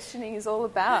existential questioning is all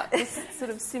about, this sort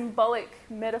of symbolic,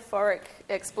 metaphoric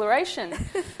exploration.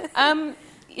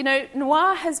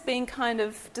 Noir has been kind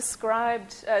of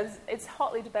described as, it's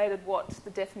hotly debated what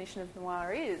the definition of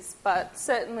noir is, but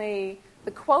certainly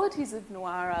the qualities of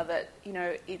noir are that,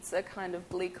 it's a kind of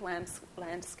bleak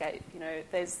landscape.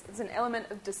 There's an element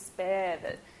of despair,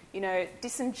 that,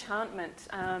 disenchantment,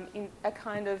 in a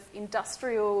kind of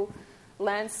industrial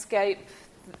landscape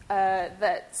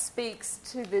that speaks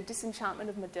to the disenchantment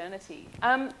of modernity.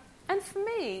 And for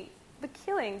me, the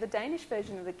Killing, the Danish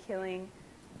version of the Killing,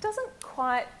 doesn't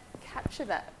quite capture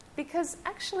that, because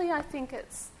actually I think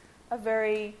it's a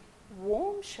very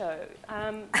warm show.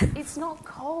 It's not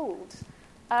cold.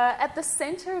 At the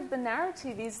centre of the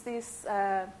narrative is this,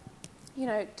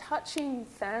 touching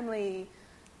family,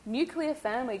 nuclear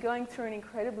family going through an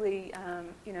incredibly,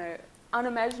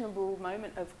 unimaginable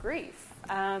moment of grief.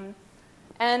 And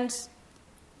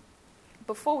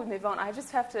before we move on, I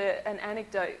just have to, an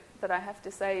anecdote that I have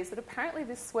to say is that apparently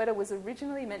this sweater was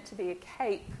originally meant to be a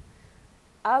cape,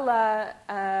 a la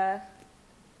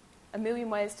A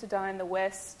Million Ways to Die in the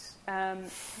West. Now,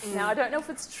 I don't know if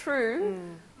it's true,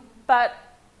 but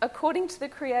according to the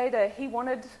creator, he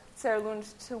wanted Sarah Lund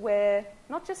to wear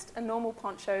not just a normal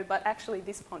poncho, but actually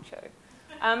this poncho.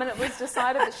 And it was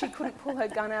decided that she couldn't pull her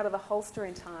gun out of the holster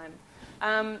in time.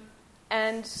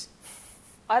 And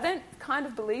I don't kind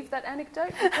of believe that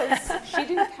anecdote because she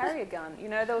didn't carry a gun. You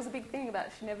know, there was a big thing about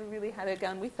she never really had a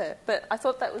gun with her. But I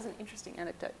thought that was an interesting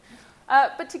anecdote.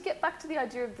 But to get back to the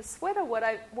idea of the sweater, what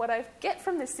I get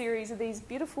from this series are these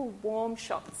beautiful warm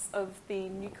shots of the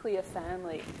nuclear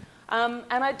family. And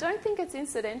I don't think it's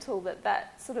incidental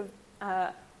that sort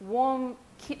of warm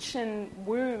kitchen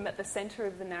womb at the centre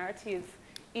of the narrative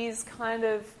is kind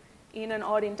of in an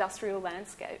odd industrial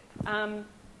landscape.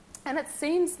 And it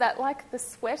seems that, like the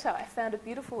sweater, I found a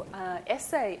beautiful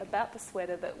essay about the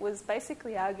sweater that was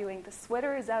basically arguing the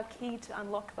sweater is our key to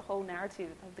unlock the whole narrative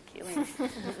of the killing.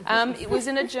 It was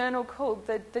in a journal called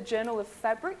the Journal of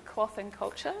Fabric, Cloth and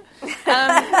Culture,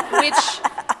 which,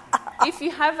 if you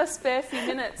have a spare few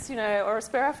minutes, you know, or a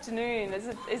spare afternoon,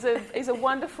 is a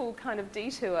wonderful kind of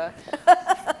detour.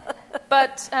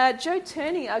 But Jo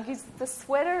Turney argues that the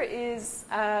sweater is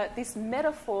this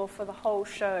metaphor for the whole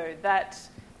show, that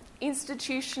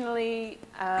institutionally,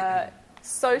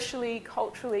 socially,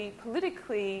 culturally,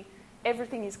 politically,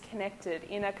 everything is connected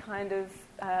in a kind of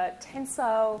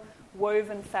tensile,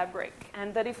 woven fabric,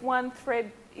 and that if one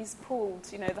thread is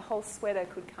pulled, you know, the whole sweater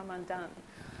could come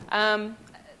undone.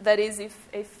 That is,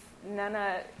 if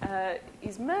Nana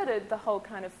is murdered, the whole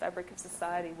kind of fabric of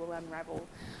society will unravel,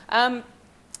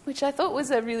 which I thought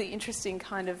was a really interesting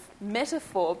kind of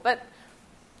metaphor. But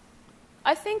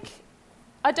I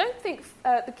don't think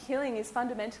the killing is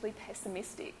fundamentally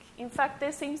pessimistic. In fact,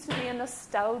 there seems to be a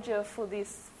nostalgia for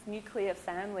this nuclear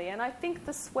family. And I think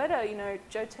the sweater, you know,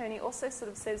 Jo Turney also sort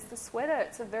of says the sweater,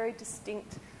 it's a very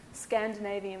distinct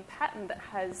Scandinavian pattern that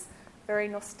has very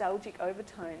nostalgic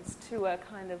overtones to a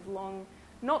kind of long,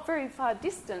 not very far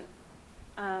distant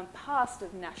past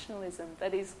of nationalism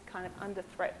that is kind of under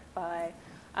threat by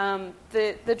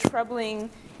the troubling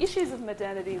issues of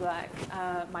modernity like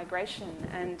migration.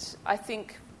 And I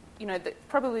think, you know,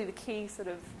 probably the key sort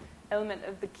of element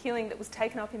of the killing that was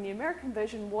taken up in the American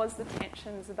version was the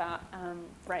tensions about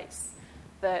race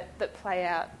that play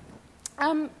out.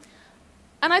 And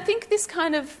I think this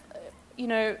kind of, you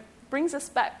know, brings us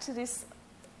back to this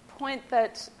point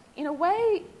that, in a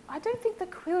way, I don't think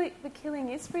the killing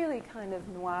is really kind of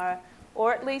noir,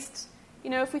 or at least, you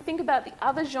know, if we think about the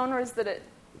other genres that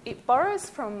it borrows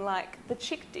from, like the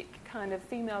chick dick kind of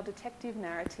female detective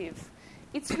narrative,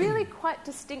 it's really quite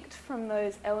distinct from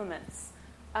those elements.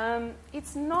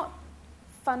 It's not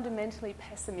fundamentally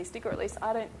pessimistic, or at least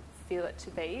I don't feel it to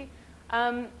be.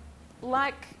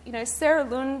 Like, you know, Sarah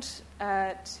Lund,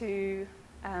 here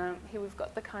we've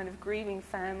got the kind of grieving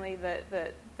family,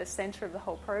 the centre of the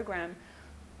whole program.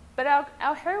 But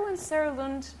our heroine, Sarah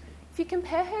Lund, if you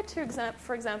compare her to,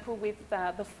 for example, with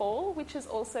The Fall, which is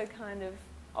also kind of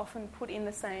often put in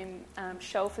the same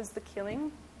shelf as The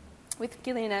Killing, with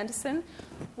Gillian Anderson,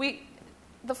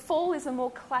 The Fall is a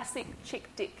more classic chick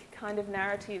dick kind of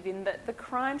narrative in that the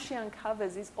crime she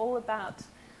uncovers is all about,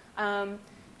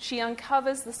 she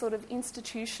uncovers the sort of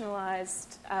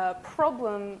institutionalised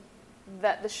problem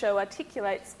that the show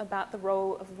articulates about the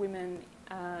role of women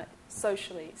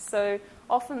socially. So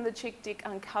often the chick dick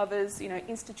uncovers, you know,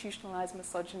 institutionalised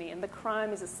misogyny, and the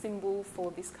crime is a symbol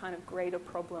for this kind of greater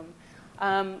problem,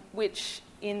 which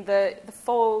in the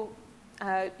Fall,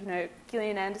 you know,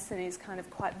 Gillian Anderson is kind of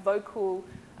quite vocal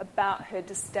about her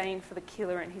disdain for the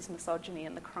killer and his misogyny,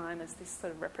 and the crime as this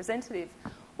sort of representative.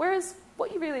 Whereas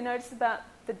what you really notice about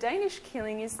the Danish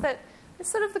Killing is that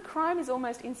sort of the crime is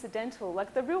almost incidental.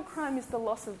 Like, the real crime is the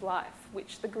loss of life,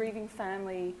 which the grieving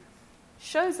family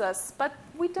shows us, but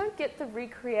we don't get the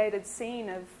recreated scene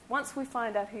of, once we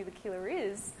find out who the killer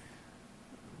is,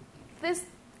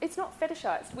 it's not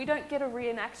fetishized. We don't get a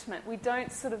reenactment. We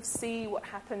don't sort of see what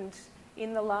happened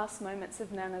in the last moments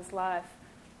of Nana's life.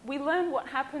 We learn what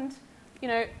happened, you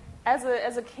know, as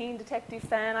a keen detective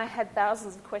fan, I had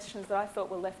thousands of questions that I thought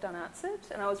were left unanswered,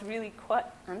 and I was really quite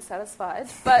unsatisfied.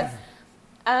 But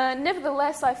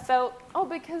nevertheless, I felt,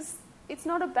 because it's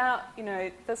not about, you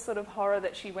know, the sort of horror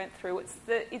that she went through.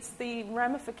 It's the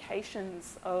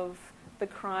ramifications of the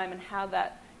crime and how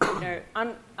that, you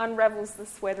know, unravels the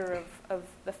sweater of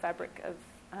the fabric of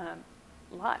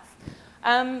life.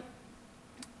 And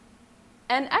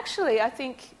actually, I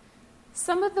think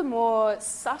some of the more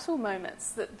subtle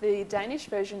moments that the Danish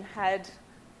version had,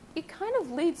 it kind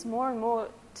of leads more and more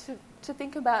to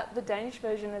think about the Danish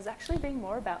version as actually being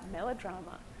more about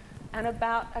melodrama and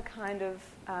about a kind of,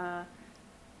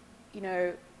 you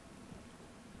know,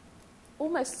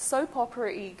 almost soap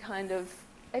opera-y kind of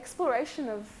exploration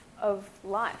of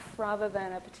life rather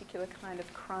than a particular kind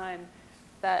of crime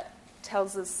that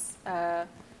tells us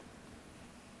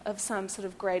of some sort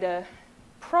of greater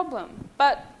problem.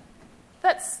 But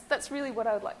that's really what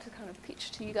I would like to kind of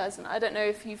pitch to you guys. And I don't know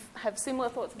if you have similar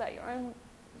thoughts about your own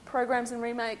programs and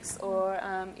remakes, or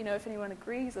if anyone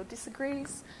agrees or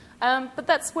disagrees. But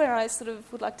that's where I sort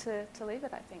of would like to leave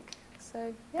it, I think.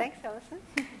 So yeah. Thanks, Alison.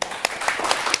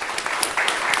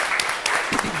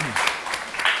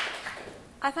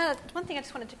 I thought one thing I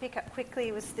just wanted to pick up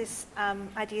quickly was this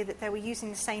idea that they were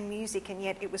using the same music and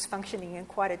yet it was functioning in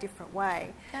quite a different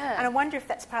way. Yeah. And I wonder if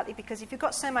that's partly because if you've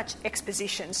got so much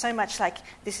exposition, so much like,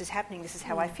 this is happening, this is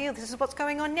how I feel, this is what's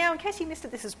going on now, in case you missed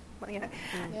it, this is,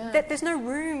 that there's no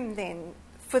room then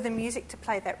for the music to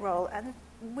play that role. And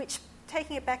which,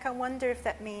 taking it back, I wonder if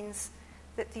that means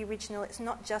that the original, it's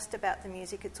not just about the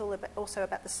music, it's also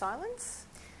about the silence.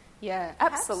 Yeah,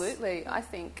 absolutely, I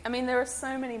think. I mean, there are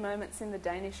so many moments in the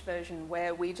Danish version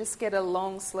where we just get a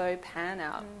long, slow pan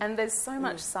out, and there's so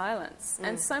much silence,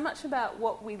 and so much about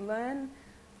what we learn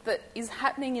that is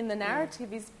happening in the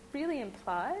narrative is really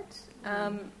implied.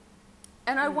 And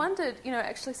I wondered,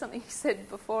 actually something you said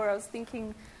before, I was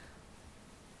thinking,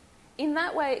 in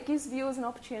that way, it gives viewers an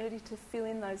opportunity to fill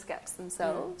in those gaps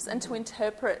themselves and to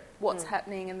interpret what's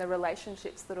happening and the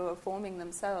relationships that are forming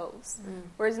themselves.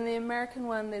 Whereas in the American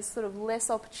one, there's sort of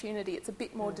less opportunity. It's a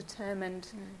bit more determined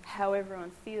how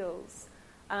everyone feels.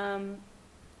 And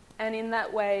in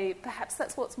that way, perhaps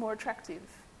that's what's more attractive,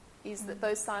 is that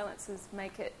those silences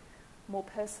make it more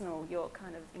personal, your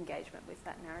kind of engagement with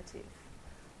that narrative.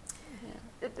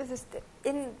 Yeah.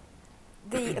 In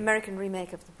the American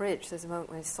remake of The Bridge, there's a moment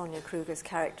where Sonia Kruger's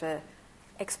character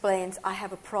explains, I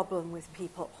have a problem with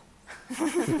people.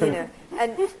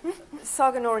 And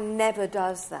Saga Nora never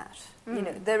does that.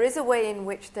 There is a way in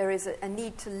which there is a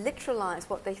need to literalize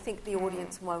what they think the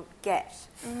audience won't get.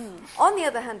 On the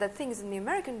other hand, there are things in the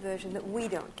American version that we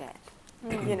don't get.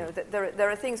 That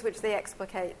there are things which they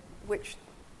explicate, which,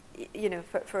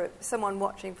 for someone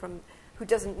watching who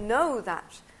doesn't know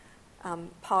that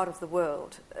part of the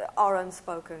world, are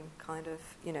unspoken kind of,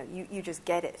 you just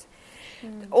get it.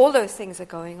 All those things are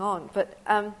going on. But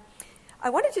I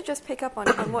wanted to just pick up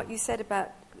on what you said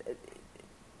about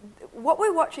what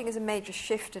we're watching is a major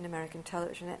shift in American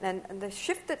television. And the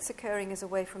shift that's occurring is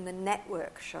away from the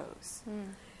network shows,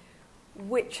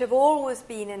 which have always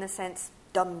been, in a sense,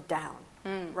 dumbed down,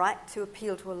 right, to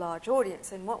appeal to a large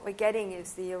audience. And what we're getting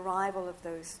is the arrival of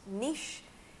those niche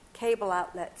cable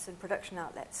outlets and production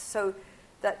outlets, so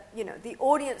that the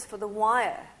audience for The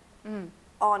Wire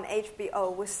on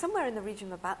HBO was somewhere in the region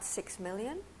of about 6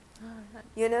 million.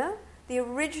 The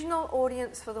original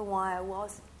audience for The Wire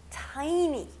was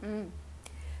tiny.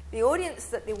 The audience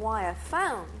that The Wire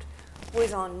found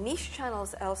was on niche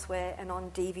channels elsewhere and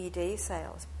on DVD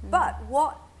sales. But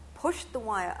what pushed The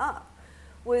Wire up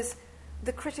was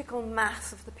the critical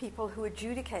mass of the people who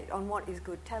adjudicate on what is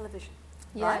good television.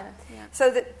 Right? Yeah. So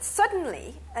that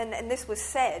suddenly, and this was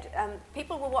said,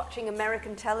 people were watching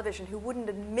American television who wouldn't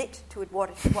admit to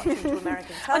watching to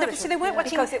American television. So they weren't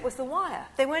watching, because it was The Wire.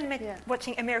 They weren't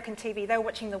watching American TV, they were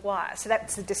watching The Wire. So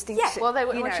that's the distinction. Yeah. Well, they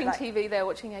were watching TV, they were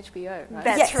watching HBO, right?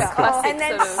 That's right. Classic And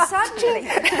then sort of suddenly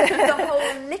the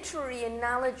whole literary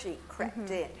analogy crept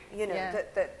in.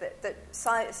 That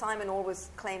Simon always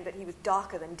claimed that he was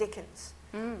darker than Dickens.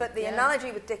 But the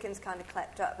analogy with Dickens kind of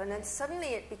crept up, and then suddenly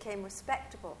it became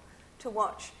respectable to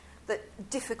watch the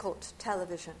difficult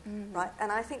television, right?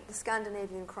 And I think the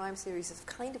Scandinavian crime series have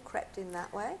kind of crept in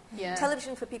that way. Yeah.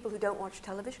 Television for people who don't watch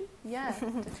television. Yeah,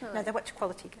 definitely. No, they watch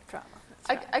quality drama.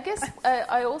 I guess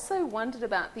I also wondered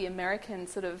about the American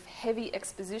sort of heavy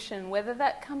exposition, whether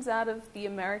that comes out of the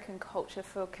American culture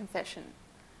for confession.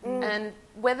 And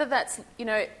whether that's,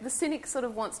 the cynic sort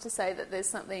of wants to say that there's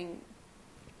something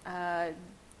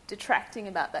detracting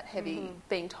about that heavy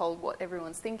being told what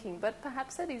everyone's thinking, but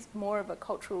perhaps that is more of a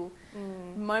cultural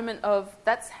moment of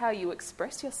that's how you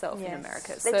express yourself in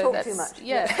America. They talk too much.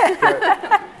 Yeah.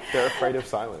 They're afraid of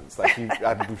silence.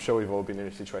 I'm sure we've all been in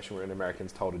a situation where an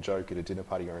American's told a joke at a dinner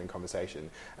party or in conversation,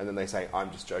 and then they say,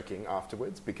 I'm just joking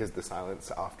afterwards, because the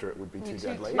silence after it would be too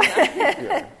deadly.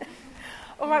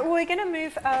 All right, well, we're going to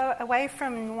move away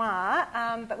from noir,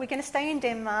 but we're going to stay in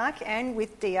Denmark and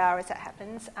with DR, as it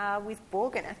happens, with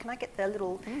Borgen. Can I get the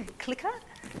little clicker?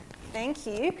 Thank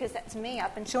you, because that's me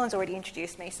up, and Sean's already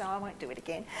introduced me, so I won't do it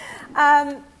again.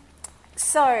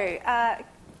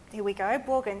 Here we go.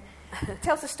 Borgen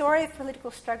tells the story of political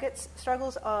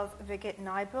struggles of Birgit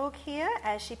Nyborg here,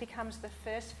 as she becomes the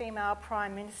first female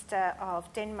Prime Minister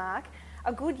of Denmark,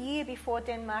 a good year before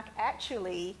Denmark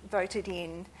actually voted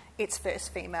in its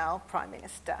first female Prime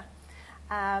Minister.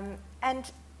 And I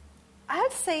have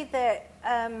to say that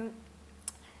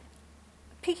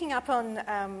picking up on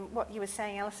what you were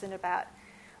saying, Alison, about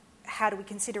how do we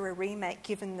consider a remake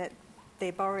given that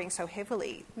they're borrowing so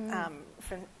heavily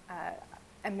from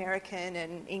American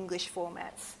and English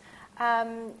formats.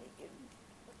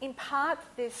 In part,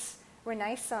 this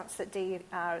renaissance that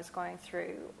DR is going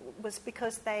through was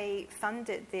because they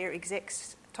funded their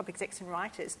top execs and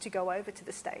writers to go over to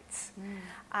the States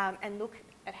and look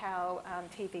at how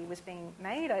TV was being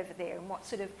made over there and what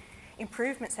sort of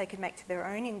improvements they could make to their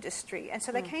own industry. And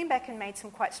so they came back and made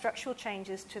some quite structural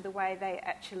changes to the way they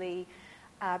actually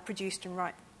produced and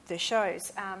wrote their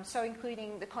shows, so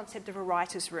including the concept of a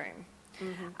writer's room,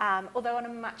 although on a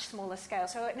much smaller scale.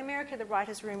 So in America, the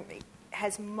writer's room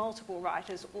has multiple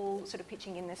writers all sort of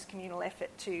pitching in this communal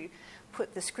effort to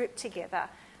put the script together.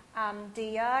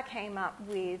 DR came up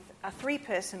with a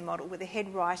 3-person model with a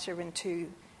head writer and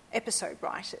 2 episode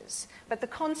writers. But the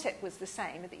concept was the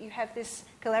same, that you have this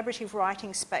collaborative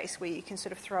writing space where you can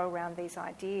sort of throw around these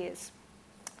ideas.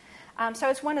 So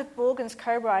as one of Borgen's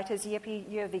co-writers, Jeppe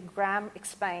Jørvig Gram,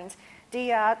 explains,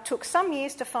 DR took some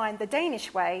years to find the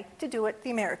Danish way to do it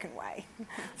the American way.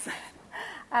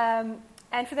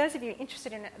 And for those of you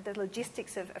interested in the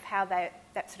logistics of how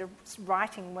that sort of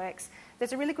writing works,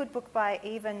 there's a really good book by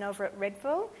Eva Novret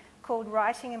Redvall called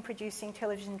Writing and Producing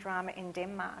Television Drama in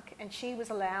Denmark. And she was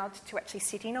allowed to actually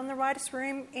sit in on the writer's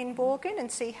room in Borgen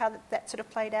and see how that sort of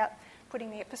played out,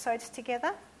 putting the episodes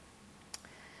together.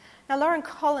 Now, Lauren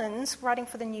Collins, writing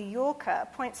for The New Yorker,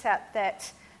 points out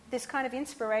that this kind of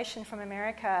inspiration from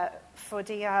America for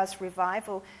DR's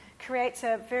revival creates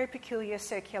a very peculiar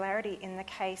circularity in the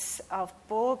case of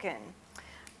Borgen.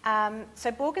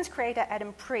 So Borgen's creator,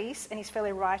 Adam Priest, and his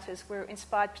fellow writers were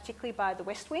inspired particularly by The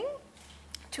West Wing,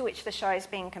 to which the show is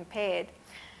being compared.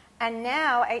 And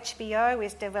now HBO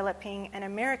is developing an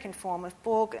American form of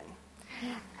Borgen.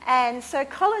 And so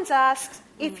Collins asks,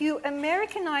 if you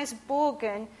Americanise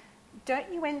Borgen,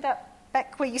 don't you end up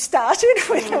back where you started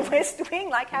with The West Wing?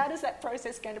 Like, how does that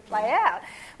process going to play out?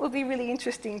 Will be really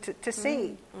interesting to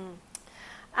see.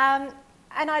 And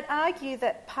I'd argue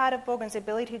that part of Borgen's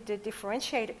ability to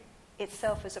differentiate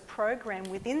itself as a program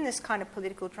within this kind of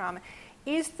political drama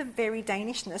is the very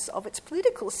Danishness of its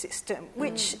political system,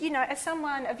 which, you know, as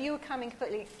a viewer coming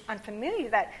completely unfamiliar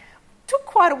with that, took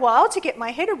quite a while to get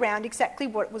my head around exactly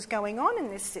what was going on in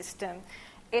this system.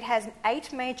 It has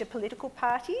 8 major political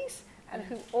parties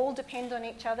who all depend on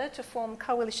each other to form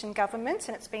coalition governments,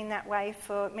 and it's been that way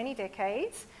for many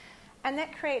decades. And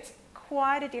that creates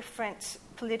quite a different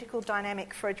political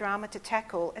dynamic for a drama to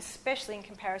tackle, especially in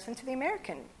comparison to the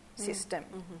American system.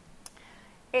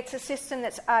 It's a system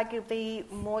that's arguably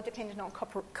more dependent on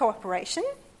cooperation,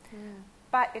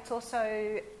 but it's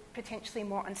also potentially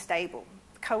more unstable.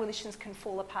 Coalitions can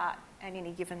fall apart at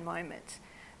any given moment.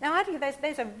 Now, I think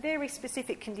there's a very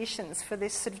specific conditions for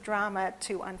this sort of drama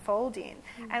to unfold in,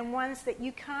 and ones that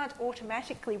you can't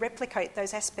automatically replicate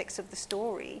those aspects of the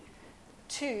story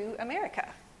to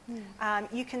America.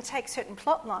 You can take certain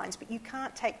plot lines, but you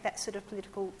can't take that sort of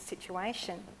political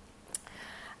situation.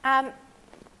 And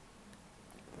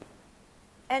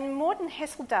Morten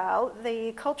Hesseldahl,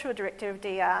 the cultural director of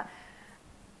DR,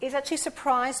 is actually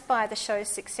surprised by the show's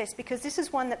success because this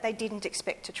is one that they didn't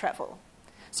expect to travel.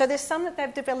 So there's some that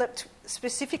they've developed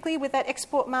specifically with that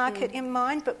export market in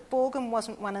mind, but Borgen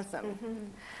wasn't one of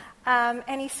them.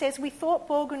 And he says, we thought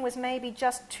Borgen was maybe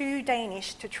just too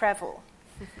Danish to travel.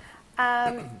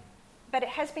 But it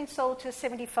has been sold to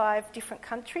 75 different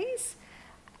countries.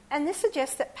 And this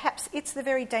suggests that perhaps it's the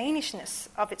very Danishness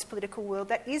of its political world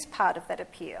that is part of that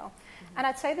appeal. And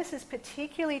I'd say this is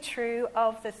particularly true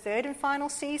of the 3rd and final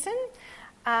season,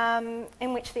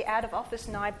 in which the out-of-office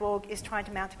Nyborg is trying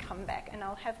to mount a comeback. And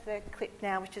I'll have the clip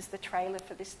now, which is the trailer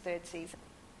for this 3rd season.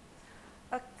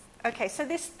 Okay, so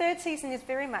this 3rd season is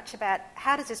very much about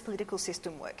how does this political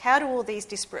system work? How do all these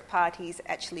disparate parties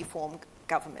actually form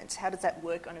governments? How does that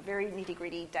work on a very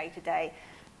nitty-gritty, day-to-day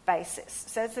basis?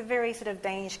 So it's a very sort of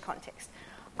Danish context.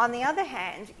 On the other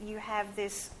hand, you have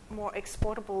this more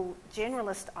exportable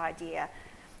generalist idea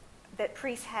that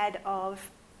Priest had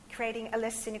of creating a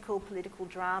less cynical political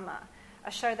drama, a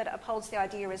show that upholds the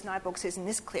idea, as Nyborg says in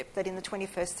this clip, that in the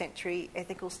 21st century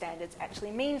ethical standards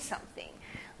actually mean something,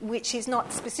 which is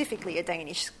not specifically a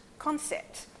Danish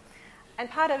concept. And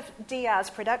part of DR's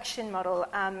production model,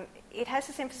 it has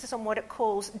this emphasis on what it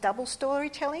calls double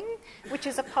storytelling, which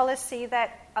is a policy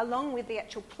that, along with the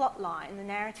actual plot line, the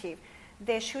narrative,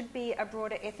 there should be a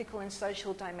broader ethical and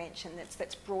social dimension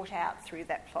that's brought out through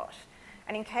that plot.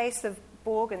 And in case of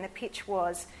Borgen, the pitch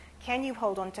was, can you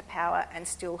hold on to power and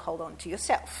still hold on to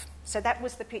yourself? So that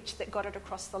was the pitch that got it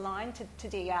across the line to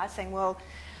DR, saying, well,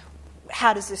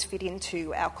 how does this fit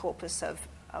into our corpus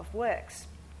of works?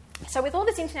 So with all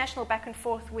this international back and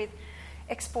forth with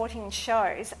exporting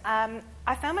shows,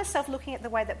 I found myself looking at the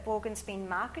way that Borgen's been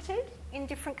marketed in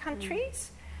different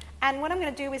countries. And what I'm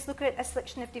going to do is look at a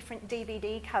selection of different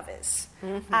DVD covers,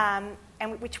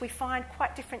 and which we find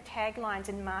quite different taglines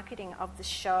in marketing of the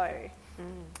show.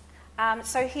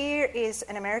 So here is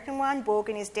an American one.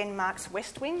 Borgen is Denmark's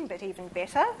West Wing, but even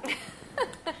better.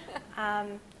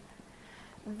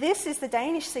 This is the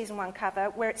Danish season 1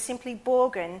 cover, where it's simply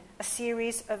Borgen, a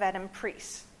series of Adam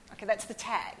Priest. Okay, that's the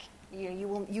tag.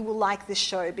 You will like this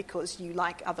show because you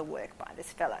like other work by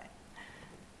this fellow.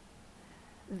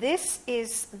 This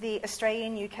is the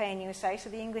Australian, UK and USA, so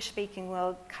the English-speaking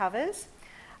world covers.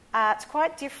 It's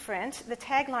quite different. The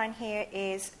tagline here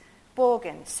is,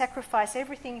 Borgen, sacrifice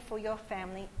everything for your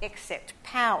family except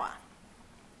power.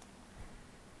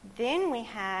 Then we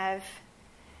have,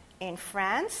 in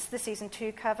France, the season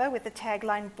 2 cover with the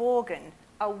tagline, Borgen,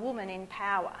 a woman in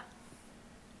power.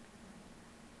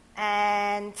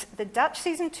 And the Dutch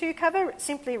season 2 cover, it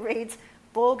simply reads,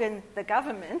 Borgen, the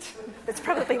government. That's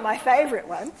probably my favourite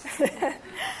one.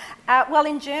 Well,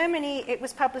 in Germany, it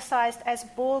was publicised as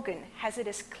Borgen,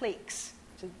 hazardous cliques.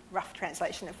 It's a rough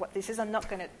translation of what this is. I'm not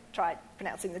going to try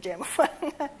pronouncing the German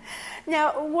one.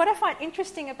 Now, what I find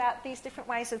interesting about these different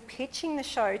ways of pitching the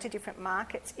show to different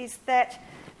markets is that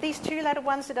these two latter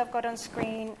ones that I've got on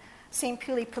screen seem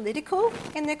purely political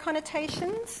in their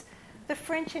connotations. The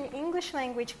French and English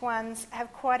language ones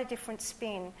have quite a different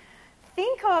spin.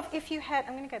 Think of if you had,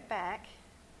 I'm going to go back.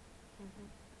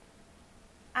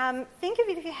 Think of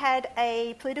if you had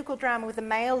a political drama with a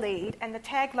male lead and the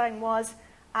tagline was,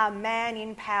 a man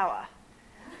in power.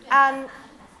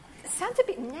 It sounds a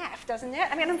bit naff, doesn't it?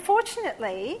 I mean,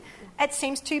 unfortunately, it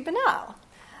seems too banal.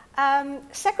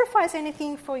 Sacrifice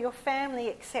anything for your family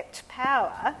except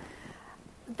power,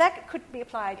 that could be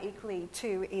applied equally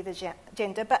to either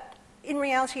gender, but in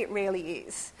reality it rarely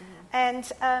is. And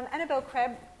Annabelle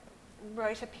Crabb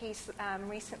wrote a piece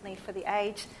recently for The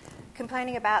Age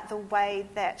complaining about the way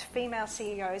that female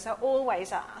CEOs are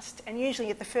always asked, and usually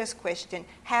at the first question,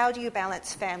 how do you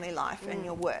balance family life and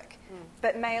your work?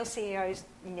 But male CEOs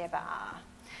never are.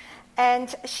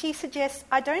 And she suggests,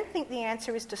 I don't think the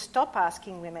answer is to stop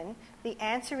asking women, the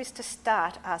answer is to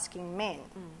start asking men.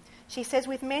 She says,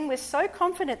 with men, we're so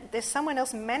confident that there's someone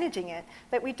else managing it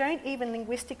that we don't even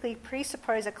linguistically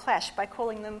presuppose a clash by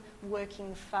calling them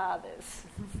working fathers.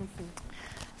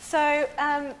 So,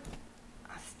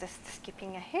 just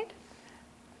skipping ahead.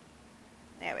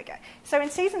 There we go. So in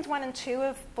seasons 1 and 2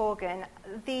 of Borgen,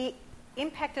 the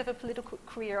impact of a political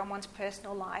career on one's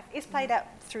personal life is played out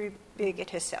through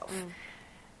Birgit herself,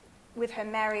 with her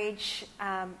marriage,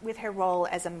 with her role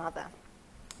as a mother.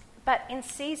 But in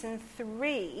season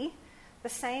 3, the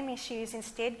same issues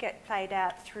instead get played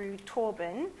out through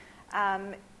Torben,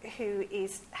 who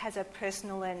has a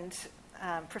personal and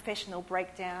professional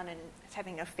breakdown and is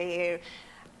having an affair,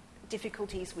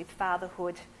 difficulties with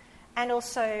fatherhood, and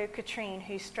also Katrine,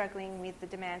 who's struggling with the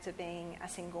demands of being a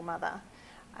single mother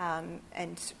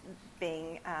and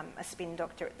being a spin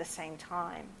doctor at the same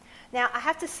time. Now, I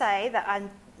have to say that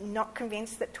I'm not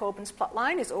convinced that Torben's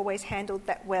plotline is always handled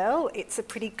that well. It's a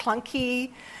pretty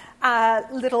clunky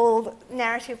little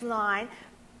narrative line.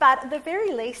 But at the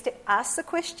very least, it asks the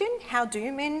question, how do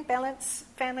men balance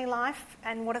family life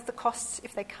and what are the costs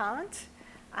if they can't?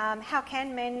 How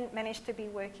can men manage to be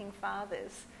working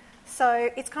fathers? So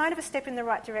it's kind of a step in the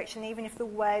right direction, even if the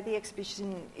way the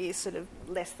exhibition is sort of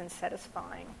less than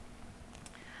satisfying.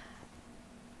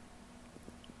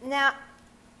 Now,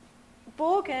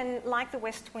 Borgen, like the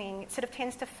West Wing, sort of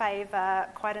tends to favour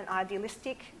quite an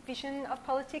idealistic vision of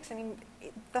politics. I mean,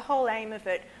 the whole aim of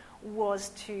it was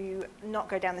to not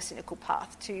go down the cynical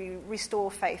path, to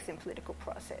restore faith in political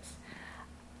process.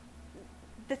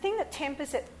 The thing that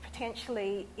tempers it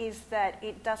potentially is that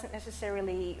it doesn't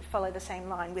necessarily follow the same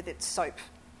line with its soap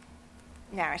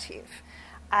narrative.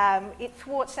 It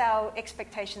thwarts our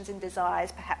expectations and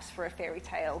desires, perhaps for a fairy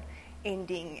tale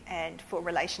ending and for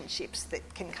relationships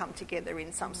that can come together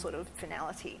in some sort of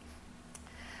finality.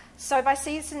 So by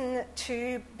season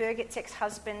 2, Birgit's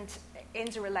ex-husband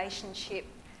ends a relationship.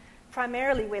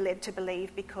 Primarily we're led to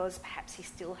believe because perhaps he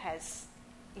still has,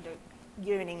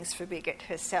 yearnings for Birgit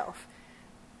herself.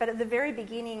 But at the very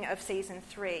beginning of season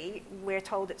 3, we're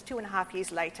told it's 2.5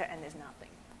 years later and there's nothing.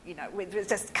 We're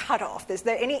just cut off.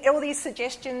 All these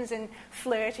suggestions and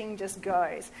flirting just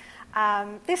goes.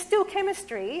 There's still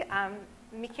chemistry.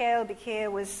 Michael Becker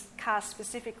was cast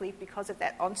specifically because of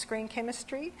that on-screen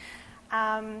chemistry.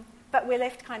 But we're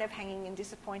left kind of hanging and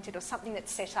disappointed, or something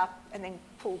that's set up and then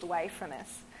pulled away from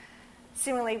us.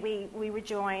 Similarly, we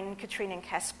rejoin Katrine and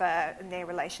Caspar, and their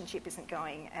relationship isn't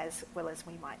going as well as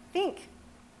we might think.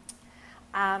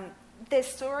 there's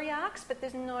story arcs, but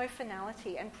there's no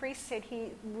finality. And Priest said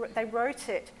they wrote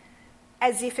it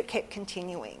as if it kept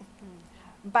continuing.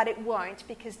 But it won't,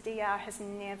 because DR has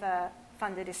never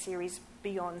funded a series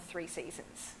beyond 3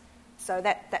 seasons. So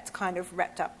that's kind of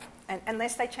wrapped up. And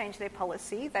unless they change their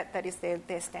policy, that is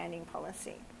their standing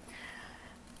policy.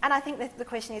 And I think that the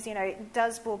question is,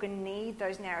 does Borgen need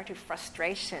those narrative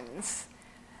frustrations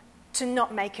to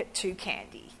not make it too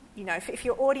candy? If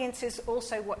your audience is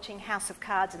also watching House of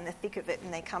Cards in the thick of it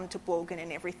and they come to Borgen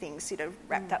and everything's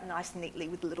wrapped up nice and neatly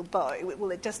with a little bow,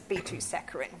 will it just be too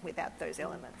saccharine without those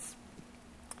elements?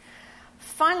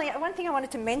 Finally, one thing I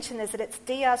wanted to mention is that it's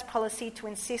DR's policy to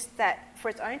insist that for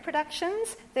its own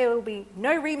productions, there will be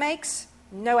no remakes,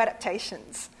 no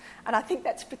adaptations. And I think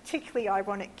that's particularly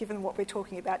ironic given what we're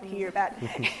talking about here about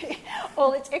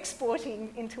all its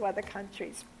exporting into other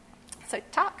countries. So,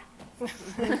 talk.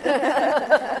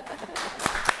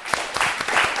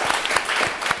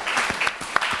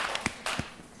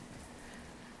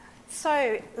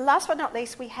 So, last but not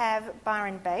least, we have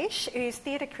Byron Beisch, who's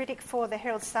theatre critic for the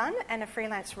Herald Sun and a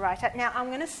freelance writer. Now, I'm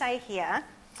going to say here,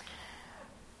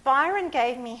 Byron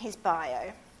gave me his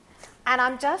bio, and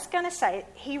I'm just going to say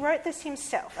he wrote this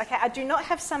himself. Okay, I do not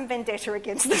have some vendetta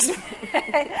against this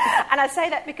man. And I say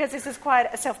that because this is quite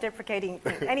a self-deprecating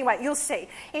thing. Anyway, you'll see.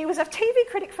 He was a TV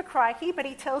critic for Crikey, but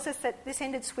he tells us that this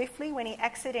ended swiftly when he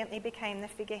accidentally became the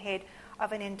figurehead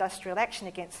of an industrial action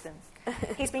against them.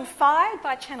 He's been fired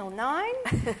by Channel 9,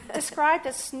 described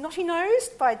as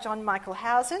snotty-nosed by John Michael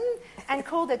Housen, and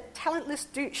called a talentless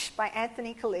douche by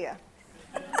Anthony Kalia.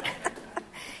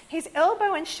 His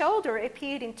elbow and shoulder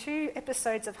appeared in 2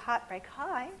 episodes of Heartbreak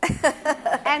High,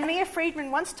 and Mia Friedman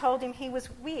once told him he was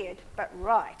weird, but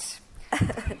right.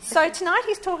 So tonight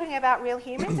he's talking about Real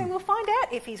Humans, and we'll find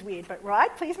out if he's weird, but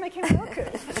right. Please make him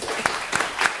welcome.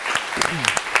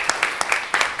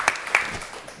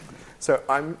 So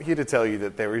I'm here to tell you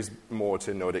that there is more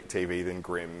to Nordic TV than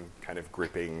grim, kind of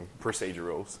gripping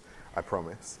procedurals, I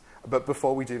promise. But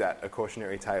before we do that, a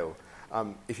cautionary tale.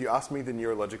 If you ask me, the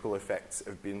neurological effects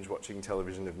of binge-watching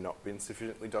television have not been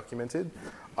sufficiently documented.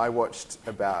 I watched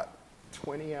about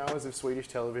 20 hours of Swedish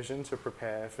television to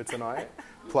prepare for tonight,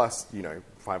 plus,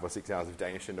 5 or 6 hours of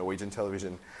Danish and Norwegian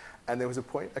television. And there was a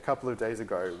point a couple of days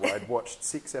ago where I'd watched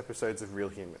 6 episodes of Real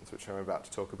Humans, which I'm about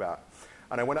to talk about.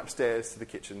 And I went upstairs to the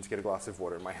kitchen to get a glass of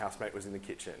water, and my housemate was in the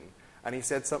kitchen. And he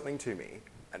said something to me,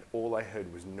 and all I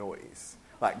heard was noise.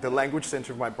 Like, the language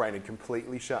centre of my brain had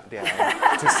completely shut down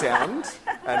to sound,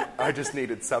 and I just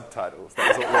needed subtitles.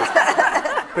 That was all it was.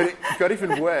 But it got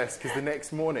even worse, because the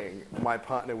next morning, my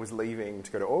partner was leaving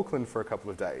to go to Auckland for a couple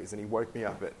of days, and he woke me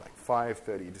up at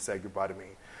 5:30 to say goodbye to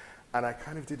me. And I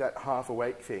kind of did that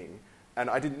half-awake thing, and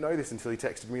I didn't know this until he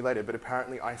texted me later, but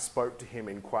apparently I spoke to him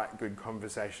in quite good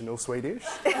conversational Swedish.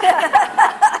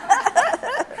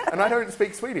 And I don't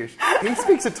speak Swedish. He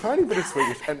speaks a tiny bit of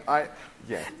Swedish, and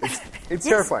it's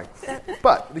terrifying.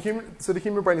 But the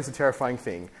human brain is a terrifying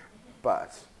thing.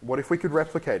 But what if we could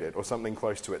replicate it or something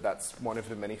close to it? That's one of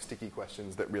the many sticky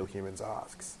questions that Real Humans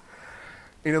asks.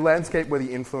 In a landscape where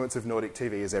the influence of Nordic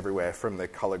TV is everywhere, from the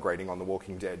colour grading on The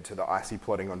Walking Dead to the icy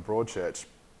plotting on Broadchurch,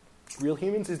 Real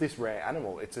Humans is this rare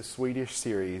animal. It's a Swedish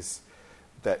series,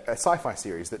 a sci-fi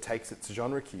series that takes its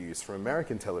genre cues from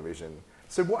American television.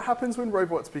 So what happens when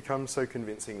robots become so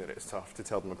convincing that it's tough to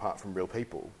tell them apart from real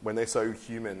people, when they're so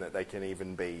human that they can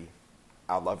even be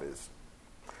our lovers?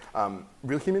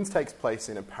 Real Humans takes place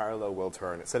in a parallel world to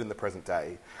our own. It's set in the present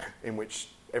day, in which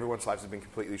everyone's lives have been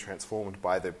completely transformed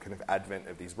by the kind of advent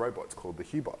of these robots called the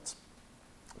Hubots.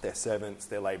 They're servants,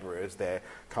 they're labourers, they're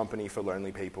company for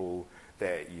lonely people,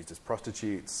 they're used as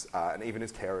prostitutes, and even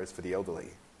as carers for the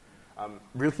elderly.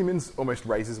 Real Humans almost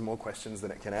raises more questions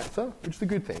than it can answer, which is a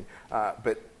good thing.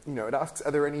 But it asks, are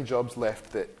there any jobs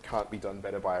left that can't be done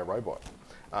better by a robot?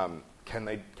 Can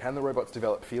the robots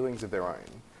develop feelings of their own?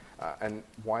 And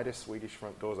why do Swedish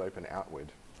front doors open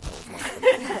outward?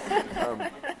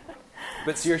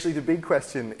 But seriously, the big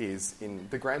question is, in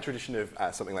the grand tradition of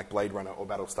something like Blade Runner or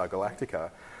Battlestar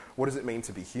Galactica, what does it mean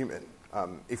to be human?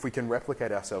 If we can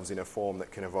replicate ourselves in a form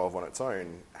that can evolve on its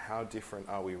own, how different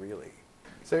are we really?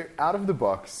 So out of the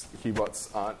box,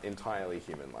 Hubots aren't entirely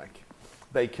human-like.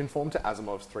 They conform to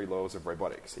Asimov's 3 laws of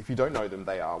robotics. If you don't know them,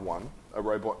 they are: 1, a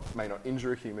robot may not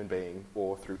injure a human being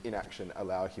or, through inaction,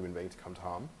 allow a human being to come to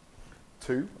harm.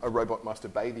 2, a robot must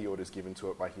obey the orders given to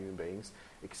it by human beings,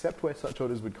 except where such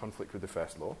orders would conflict with the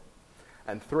first law.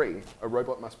 And 3, a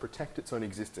robot must protect its own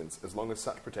existence as long as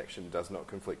such protection does not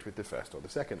conflict with the first or the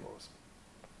second laws.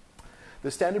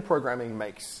 The standard programming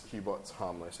makes Hubots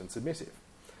harmless and submissive.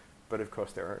 but of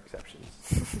course there are exceptions.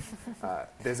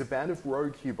 There's a band of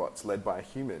rogue Hubots led by a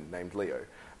human named Leo.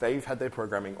 They've had their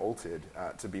programming altered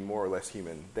to be more or less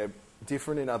human. They're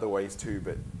different in other ways too,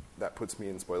 but that puts me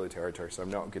in spoiler territory, so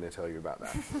I'm not going to tell you about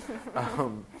that.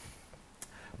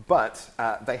 But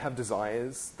they have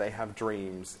desires, they have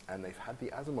dreams, and they've had the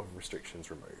Asimov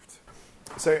restrictions removed.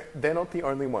 So they're not the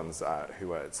only ones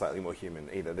who are slightly more human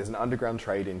either. There's an underground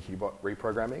trade in Hubot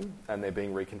reprogramming, and they're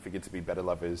being reconfigured to be better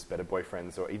lovers, better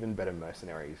boyfriends, or even better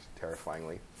mercenaries,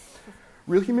 terrifyingly.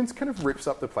 Real Humans kind of rips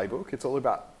up the playbook. It's all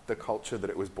about the culture that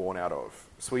it was born out of.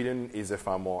 Sweden is a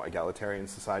far more egalitarian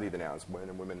society than ours. Men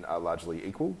and women are largely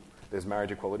equal. There's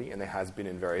marriage equality, and there has been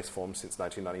in various forms since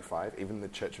 1995. Even the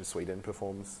Church of Sweden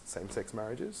performs same-sex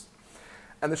marriages.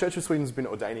 And the Church of Sweden has been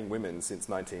ordaining women since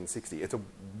 1960. It's a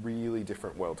really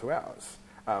different world to ours.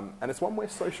 And it's one where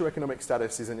socioeconomic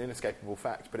status is an inescapable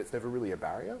fact, but it's never really a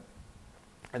barrier.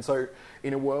 And so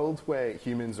in a world where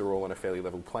humans are all on a fairly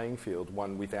level playing field,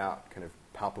 one without kind of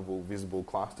palpable, visible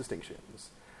class distinctions,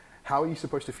 how are you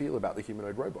supposed to feel about the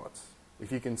humanoid robots?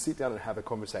 If you can sit down and have a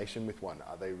conversation with one,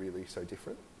 are they really so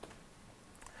different?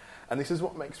 And this is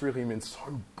what makes Real Humans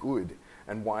so good,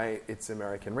 and why its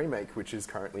American remake, which is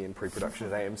currently in pre-production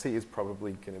at AMC, is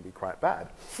probably going to be quite bad.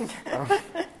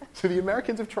 So the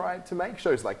Americans have tried to make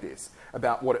shows like this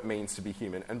about what it means to be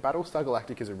human, and Battlestar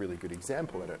Galactica is a really good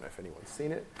example. I don't know if anyone's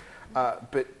seen it,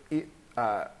 but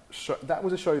that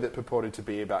was a show that purported to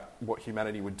be about what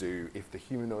humanity would do if the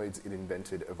humanoids it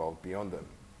invented evolved beyond them.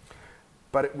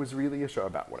 But it was really a show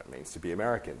about what it means to be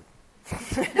American.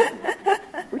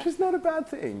 Which is not a bad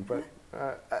thing, but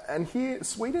and here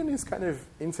Sweden is kind of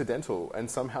incidental, and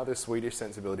somehow the Swedish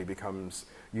sensibility becomes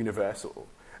universal.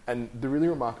 And the really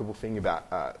remarkable thing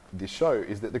about this show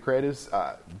is that the creators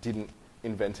didn't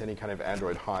invent any kind of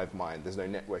android hive mind. There's no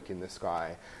network in the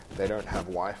sky. They don't have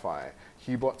Wi-Fi.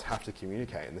 Hubots have to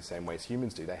communicate in the same way as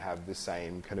humans do. They have the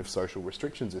same kind of social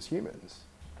restrictions as humans.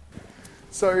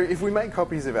 So if we make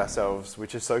copies of ourselves,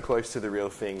 which are so close to the real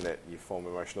thing that you form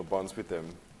emotional bonds with them,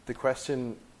 the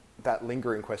question, that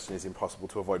lingering question, is impossible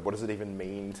to avoid. What does it even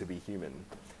mean to be human?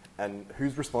 And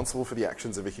who's responsible for the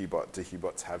actions of a Hubot? Do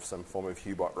Hubots have some form of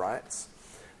Hubot rights?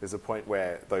 There's a point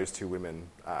where those two women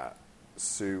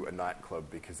sue a nightclub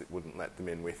because it wouldn't let them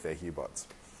in with their Hubots,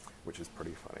 which is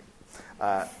pretty funny.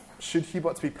 Should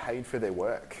Hubots be paid for their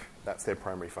work? That's their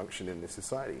primary function in this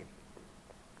society.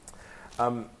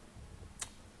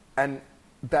 And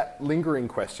that lingering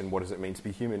question, what does it mean to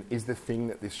be human, is the thing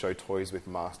that this show toys with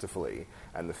masterfully,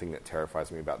 and the thing that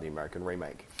terrifies me about the American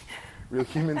remake. Real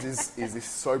Humans is this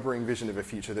sobering vision of a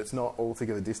future that's not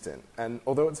altogether distant. And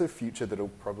although it's a future that'll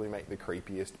probably make the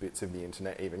creepiest bits of the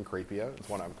internet even creepier, it's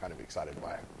one I'm kind of excited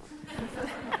by.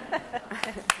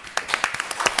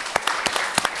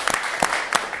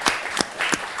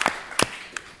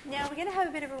 Now, we're going to have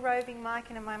a bit of a roving mic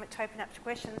in a moment to open up to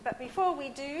questions. But before we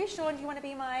do, Sean, do you want to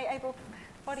be my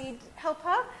able-bodied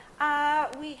helper?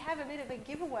 We have a bit of a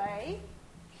giveaway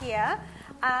here.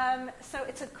 So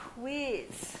it's a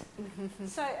quiz.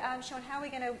 So, Sean, how are we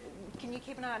going to... Can you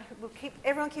keep an eye on...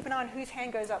 Everyone keep an eye on whose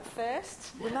hand goes up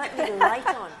first. We might need a light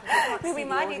on. We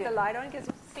might need the light on because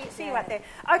see you up there.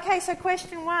 Okay, so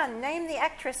question 1. Name the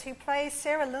actress who plays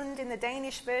Sarah Lund in the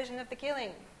Danish version of The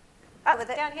Killing. Up,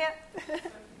 down here.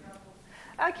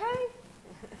 Okay.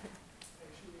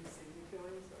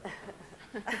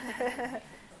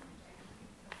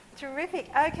 Terrific.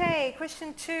 Okay,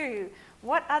 question 2.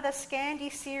 What other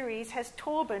Scandi series has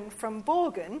Torben from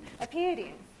Borgen appeared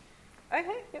in?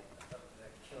 Okay, yep.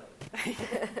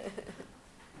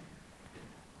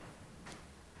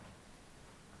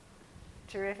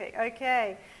 Terrific.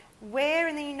 Okay. Where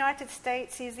in the United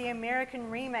States is the American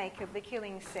remake of The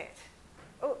Killing set?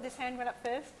 Oh, this hand went up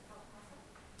first.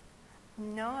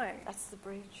 No. That's the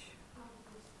bridge.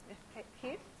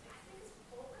 Here?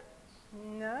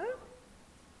 No.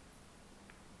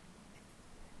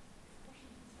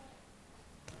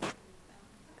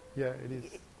 Yeah, it is.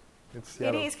 It's It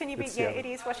Seattle. is. Can you be? It's Yeah, Seattle. it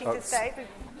is Washington Oh, State.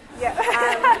 Yeah.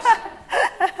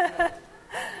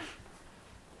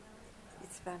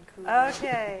 It's Vancouver.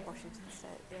 Okay. Washington State,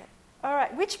 yeah. All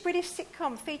right. Which British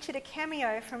sitcom featured a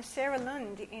cameo from Sarah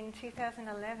Lund in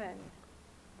 2011?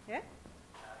 Yeah.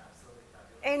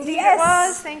 Indeed Yes. it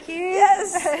was. Thank you.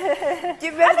 Yes. Do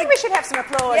you remember I think we should have some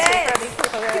applause Yes. for these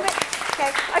people.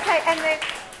 Okay.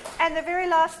 And the very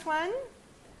last one.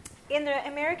 In the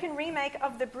American remake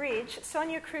of The Bridge,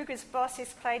 Sonia Kruger's boss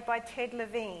is played by Ted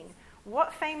Levine.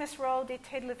 What famous role did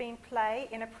Ted Levine play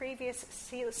in a previous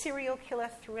serial killer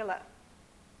thriller?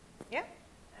 Yeah?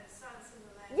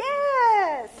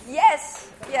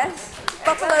 Yes! Yes.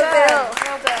 Buffalo Well done. Bill.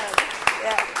 Well done.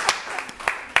 Yeah.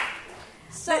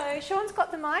 So,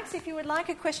 got the mics. If you would like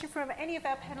a question from any of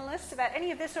our panellists about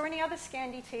any of this or any other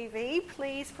Scandi TV,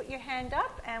 please put your hand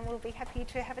up and we'll be happy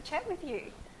to have a chat with you.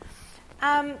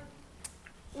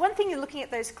 One thing, you're looking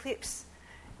at those clips,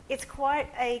 it's quite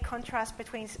a contrast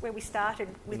between where we started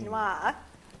with noir,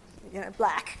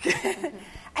 black,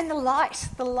 and the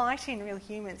light in Real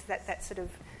Humans, that sort of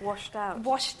washed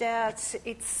out,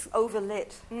 it's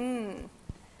overlit.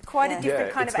 Quite a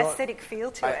different kind of aesthetic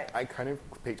feel to it. I kind of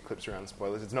picked clips around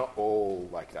spoilers. It's not all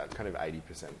like that. It's kind of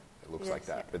 80% it looks like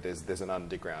that. But there's an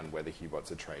underground where the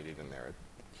Hubots are traded and there are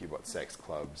Hubot sex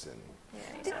clubs, and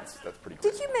that's pretty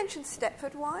cool. Did you mention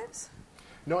Stepford Wives?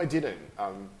 No, I didn't,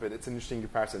 but it's an interesting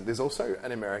comparison. There's also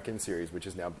an American series which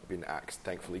has now been axed,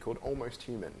 thankfully, called Almost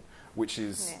Human, which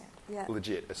is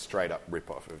legit a straight-up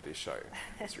rip-off of this show.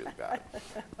 It's really bad.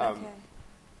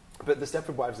 But the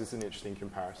Stepford Wives is an interesting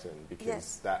comparison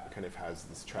because that kind of has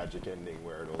this tragic ending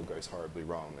where it all goes horribly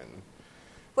wrong. And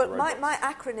well, my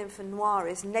acronym for noir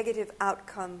is negative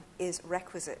outcome is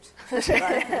requisite.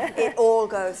 Right? It all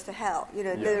goes to hell.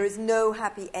 There is no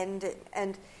happy ending.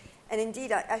 And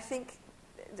indeed, I think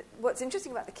what's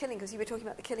interesting about The Killing, because you were talking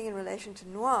about The Killing in relation to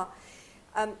noir,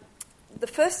 the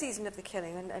first season of The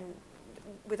Killing, and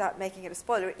without making it a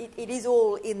spoiler, it is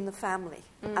all in the family,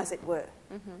 as it were,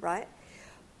 right?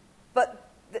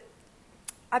 But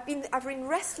I've been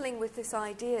wrestling with this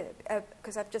idea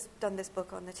because I've just done this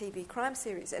book on the TV crime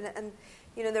series, and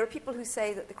there are people who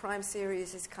say that the crime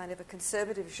series is kind of a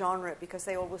conservative genre because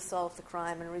they always solve the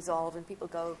crime and resolve, and people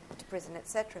go to prison,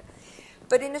 etc.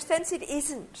 But in a sense, it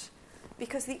isn't,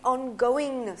 because the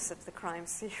ongoingness of the crime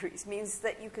series means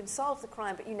that you can solve the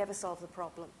crime, but you never solve the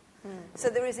problem. So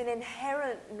there is an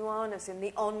inherent noirness in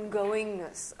the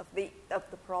ongoingness of the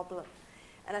problem.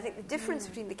 And I think the difference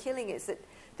between The Killing is that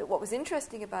what was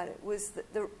interesting about it was that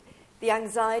the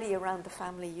anxiety around the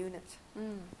family unit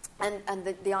and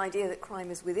the idea that crime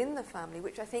is within the family,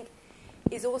 which I think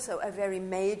is also a very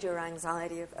major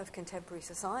anxiety of contemporary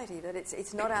society, that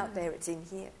it's not out there, it's in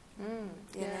here.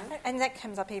 You know? And that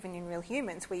comes up even in Real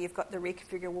Humans, where you've got the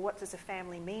reconfigure, well, what does a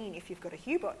family mean if you've got a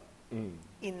Hubot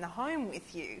in the home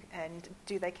with you, and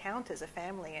do they count as a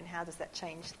family, and how does that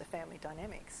change the family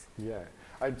dynamics? Yeah,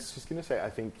 I was just going to say, I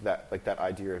think that that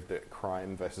idea of the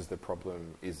crime versus the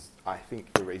problem is, I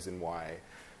think, the reason why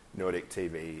Nordic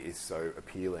TV is so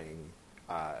appealing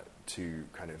to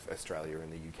kind of Australia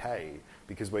and the UK,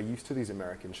 because we're used to these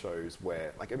American shows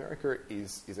where, like, America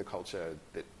is a culture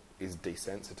that is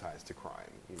desensitized to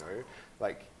crime,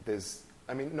 there's,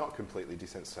 I mean, not completely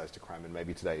desensitized to crime, and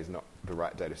maybe today is not the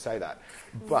right day to say that,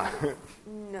 but...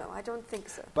 No, I don't think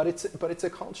so. But it's a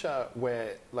culture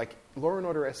where, like, Law &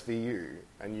 Order SVU,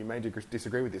 and you may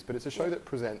disagree with this, but it's a show that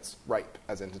presents rape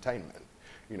as entertainment.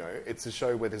 It's a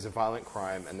show where there's a violent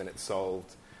crime and then it's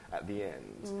solved at the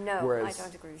end. No, I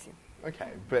don't agree with you.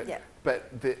 Okay,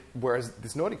 whereas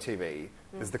this Nordic TV,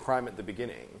 there's the crime at the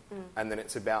beginning, and then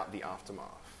it's about the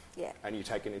aftermath. Yeah. And you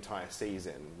take an entire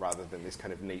season rather than this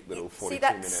kind of neat little 42-minute... See,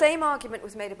 that same argument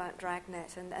was made about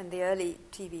Dragnet and the early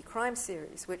TV crime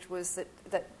series, which was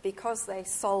that because they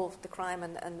solved the crime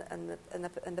and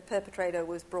the perpetrator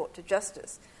was brought to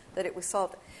justice, that it was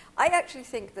solved. I actually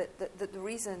think that the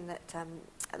reason that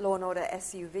Law & Order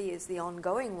SUV is the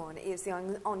ongoing one is the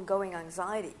ongoing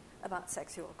anxiety about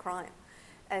sexual crime.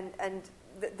 And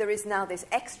there is now this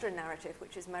extra narrative,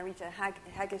 which is Marita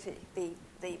Haggerty, the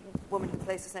woman who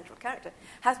plays the central character,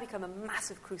 has become a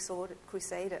massive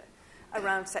crusader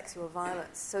around sexual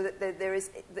violence. So that there is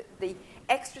the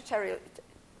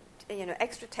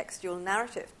extra-textual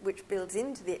narrative, which builds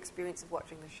into the experience of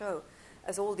watching the show,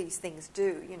 as all these things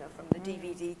do, from the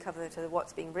DVD cover to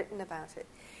what's being written about it.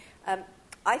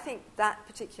 I think that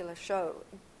particular show,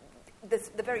 the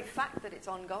very fact that it's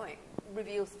ongoing,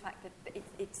 reveals the fact that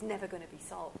it's never going to be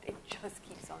solved. It just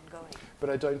keeps on going. But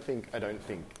I don't think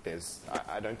it's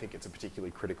a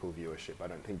particularly critical viewership. I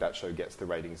don't think that show gets the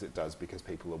ratings it does because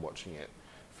people are watching it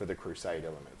for the crusade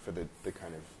element, for the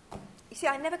kind of... You see,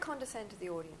 I never condescend to the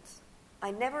audience.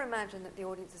 I never imagine that the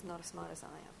audience is not as smart as I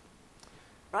am.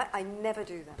 Right? I never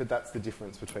do that. But that's the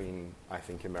difference between, I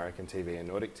think, American TV and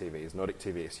Nordic TV, is Nordic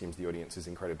TV assumes the audience is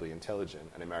incredibly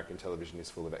intelligent, and American television is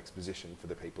full of exposition for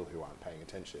the people who aren't paying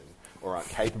attention or aren't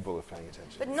capable of paying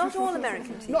attention. But not all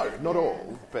American TV. No, not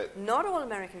all, but... Not all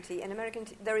American TV. And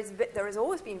there has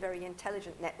always been very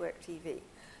intelligent network TV.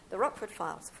 The Rockford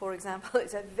Files, for example,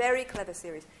 is a very clever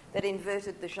series that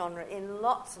inverted the genre in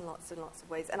lots and lots and lots of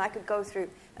ways. And I could go through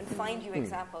and find you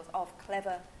examples of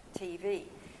clever TV.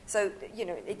 So,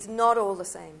 it's not all the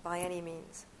same by any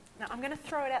means. Now, I'm going to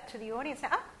throw it out to the audience.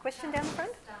 Now, question down the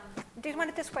front. Do you want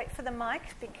to just wait for the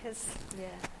mic? Because... Yeah.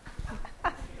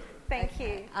 Thank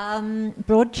you.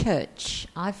 Broadchurch,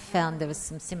 I've found there was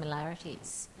some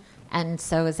similarities. And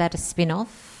so is that a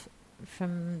spin-off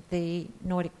from the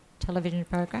Nordic television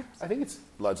programs? I think it's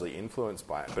largely influenced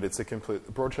by it, but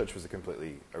Broadchurch was a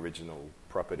completely original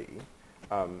property.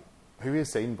 Who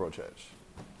has seen Broadchurch?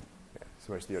 Yeah,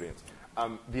 so most of the audience.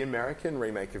 The American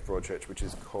remake of Broadchurch, which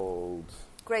is called...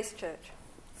 Grace Church.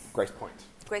 Grace Point.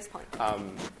 Grace Point.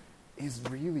 Is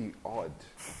really odd.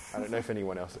 I don't know if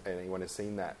anyone has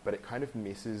seen that, but it kind of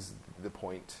misses the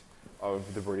point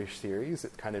of the British series.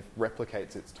 It kind of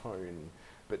replicates its tone,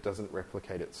 but doesn't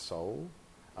replicate its soul.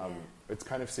 It's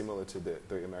kind of similar to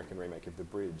the American remake of The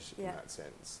Bridge in that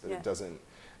sense. That it doesn't.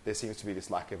 There seems to be this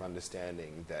lack of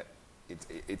understanding that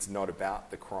it's not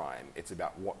about the crime. It's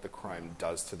about what the crime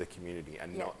does to the community,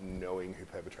 and not knowing who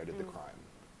perpetrated the crime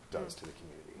does to the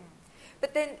community.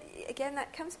 But then, again,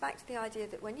 that comes back to the idea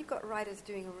that when you've got writers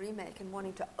doing a remake and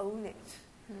wanting to own it,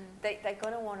 they're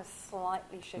going to want to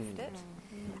slightly shift it.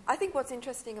 I think what's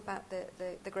interesting about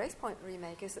the Grace Point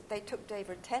remake is that they took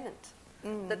David Tennant,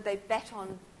 that they bet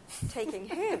on taking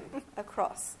him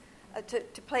across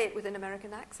to play it with an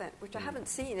American accent, which I haven't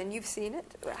seen, and you've seen it.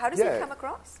 How does he come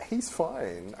across? He's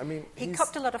fine. I mean, he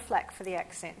copped a lot of flack for the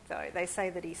accent, though. They say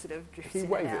that he sort of drifts in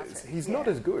and out. He wavers. He's not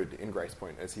as good in Grace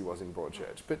Point as he was in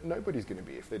Broadchurch, but nobody's going to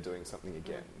be if they're doing something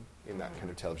again in that kind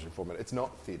of television format. It's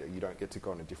not theatre. You don't get to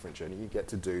go on a different journey. You get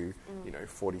to do,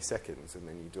 40 seconds, and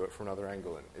then you do it from another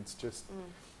angle, and it's just,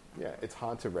 it's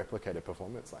hard to replicate a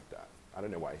performance like that. I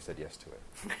don't know why he said yes to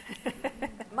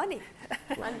it. Money.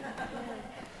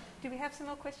 Do we have some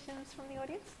more questions from the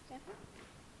audience? Jennifer?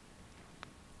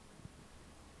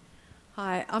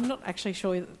 Hi, I'm not actually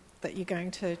sure that you're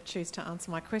going to choose to answer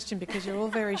my question because you're all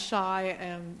very shy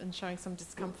and showing some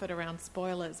discomfort around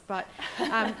spoilers. But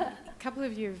a couple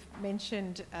of you have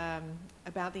mentioned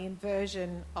about the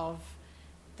inversion of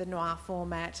the noir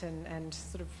format and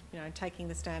sort of taking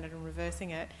the standard and reversing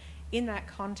it. In that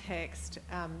context,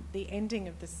 the ending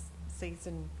of this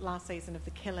last season of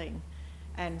The Killing,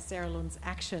 and Sarah Lund's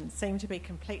actions seem to be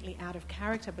completely out of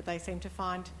character, but they seem to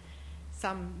find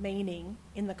some meaning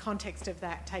in the context of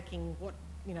that, taking what,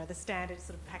 the standard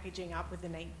sort of packaging up with a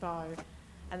neat bow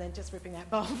and then just ripping that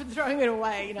bow off and throwing it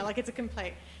away, like it's a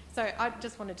complete... So I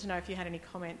just wanted to know if you had any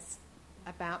comments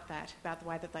about that, about the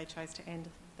way that they chose to end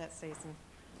that season.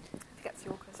 I think that's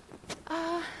your question.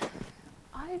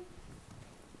 I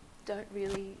don't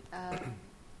really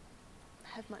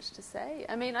have much to say.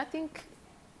 I mean, I think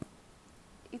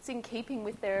it's in keeping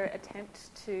with their attempt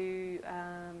to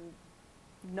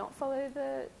not follow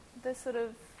the sort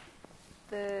of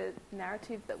the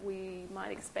narrative that we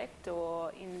might expect,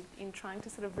 or in trying to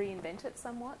sort of reinvent it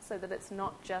somewhat, so that it's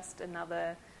not just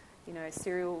another,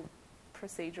 serial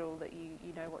procedural that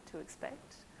you know what to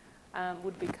expect.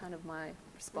 Would be kind of my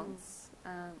response.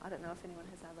 I don't know if anyone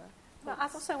has other. Well, I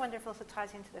also wonder if it also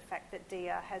ties into the fact that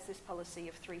DR has this policy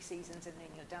of 3 seasons and then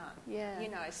you're done.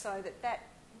 Yeah. So that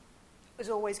was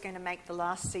always going to make the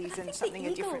last season something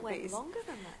a different went piece. longer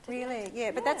than that. Really, yeah,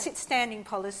 but that's its standing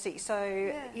policy.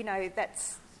 So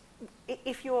that's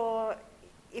if you're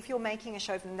making a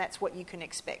show for them, that's what you can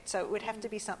expect. So it would have to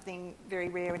be something very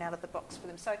rare and out of the box for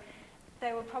them. So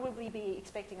they will probably be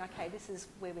expecting, okay, this is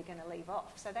where we're going to leave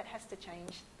off. So that has to change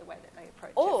the way that they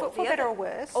approach it, for better or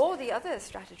worse. Or the other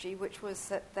strategy, which was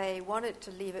that they wanted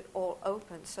to leave it all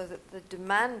open so that the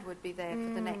demand would be there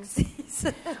for the next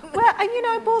season. Well,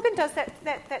 and Borgen does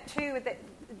that too. That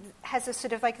has a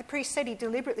sort of, like the priest said, he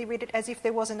deliberately read it as if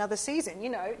there was another season,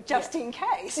 just in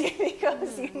case,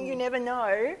 because you never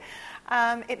know.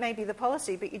 It may be the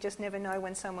policy, but you just never know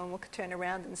when someone will turn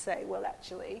around and say, well,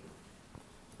 actually,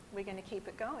 we're going to keep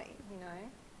it going,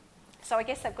 So I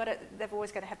guess they've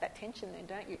always got to have that tension then,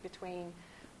 don't you, between,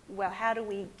 well, how do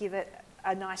we give it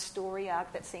a nice story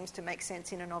arc that seems to make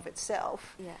sense in and of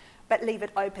itself, but leave it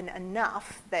open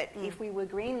enough that if we were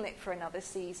greenlit for another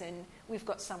season, we've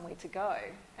got somewhere to go.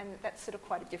 And that's sort of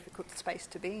quite a difficult space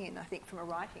to be in, I think, from a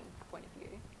writing point of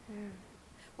view.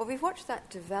 Well, we've watched that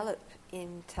develop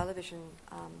in television,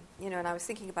 and I was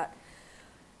thinking about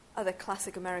other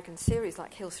classic American series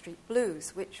like Hill Street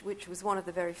Blues, which was one of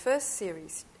the very first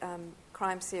series,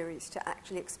 crime series, to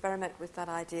actually experiment with that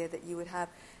idea that you would have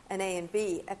an A and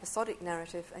B episodic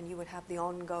narrative, and you would have the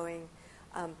ongoing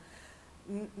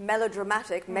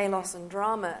melodramatic melos and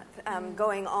drama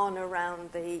going on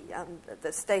around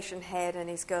the station head and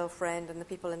his girlfriend and the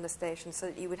people in the station, so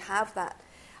that you would have that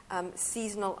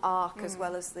seasonal arc as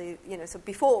well as so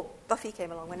before Buffy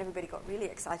came along, when everybody got really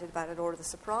excited about it, or The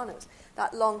Sopranos,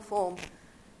 that long-form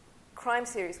crime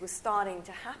series was starting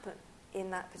to happen in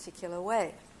that particular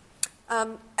way.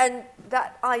 And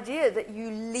that idea that you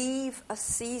leave a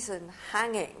season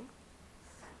hanging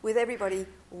with everybody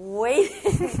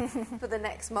waiting for the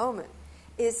next moment,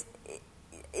 is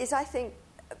I think,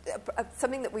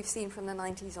 something that we've seen from the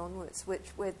 90s onwards,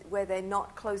 where they're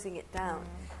not closing it down.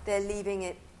 They're leaving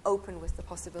it open with the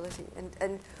possibility.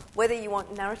 And whether you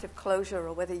want narrative closure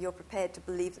or whether you're prepared to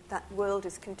believe that world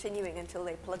is continuing until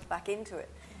they plug back into it,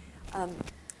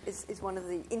 is one of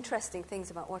the interesting things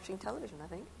about watching television, I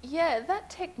think. Yeah, that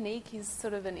technique is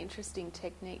sort of an interesting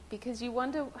technique because you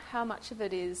wonder how much of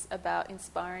it is about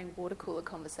inspiring water cooler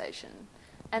conversation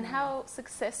and how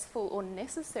successful or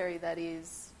necessary that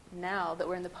is now that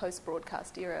we're in the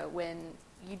post-broadcast era when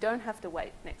you don't have to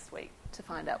wait next week to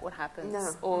find out what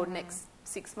happens or next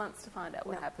 6 months to find out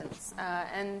what happens.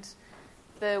 And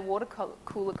the water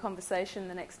cooler conversation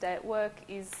the next day at work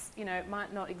is,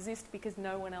 might not exist because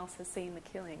no one else has seen The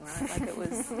Killing, right? Like it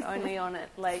was only on it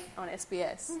late on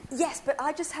SBS. Yes, but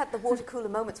I just had the water cooler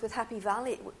moments with Happy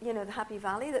Valley, the Happy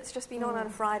Valley that's just been on a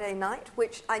Friday night,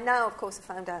 which I now, of course, have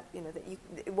found out, that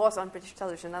it was on British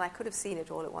television and I could have seen it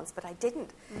all at once, but I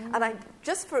didn't. And I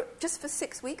just for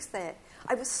 6 weeks there,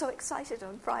 I was so excited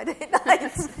on Friday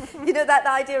nights. That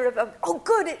idea of, oh,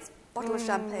 good, it's bottle of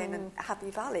champagne and Happy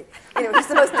Valley. It's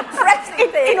the most depressing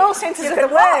thing. In all senses of the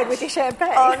word, with your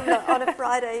champagne. On a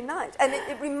Friday night. And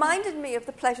it reminded me of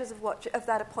the pleasures of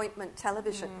that appointment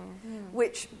television,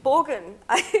 which Borgen,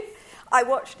 I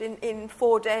watched in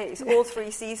 4 days, all 3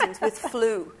 seasons, with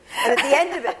flu. And at the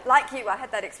end of it, like you, I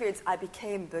had that experience. I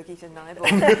became Birgitte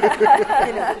Nyborg.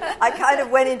 I kind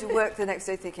of went into work the next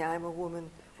day thinking, I'm a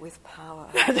woman with power.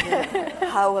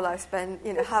 How will I spend,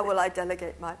 how will I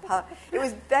delegate my power? It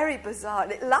was very bizarre.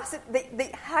 And it lasted, the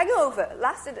hangover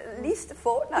lasted at least a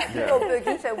fortnight before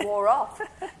Birgitte wore off.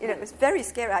 It was very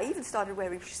scary. I even started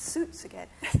wearing suits again.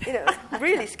 It was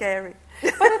really scary.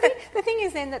 But the thing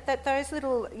is then that those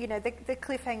little, the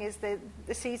cliffhangers,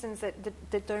 the seasons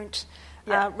that don't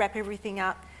wrap everything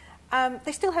up,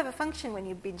 they still have a function when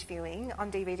you're binge viewing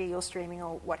on DVD or streaming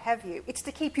or what have you. It's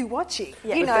to keep you watching,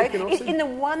 in the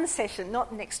one session,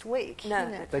 not next week.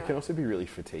 No. They can also be really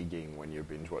fatiguing when you're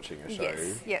binge watching a show.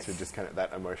 Yes. So just kind of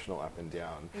that emotional up and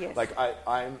down. Yes. Like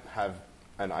I have,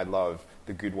 and I love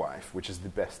The Good Wife, which is the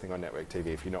best thing on network TV.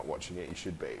 If you're not watching it, you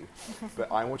should be.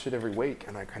 But I watch it every week,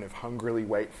 and I kind of hungrily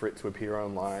wait for it to appear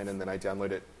online, and then I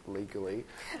download it legally.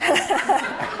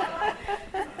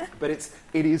 But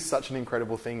it is such an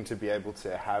incredible thing to be able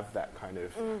to have that kind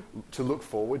of, to look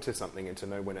forward to something and to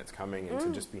know when it's coming and to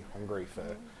just be hungry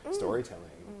for storytelling.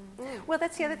 Well,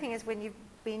 that's the other thing is when you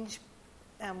binge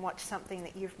watch something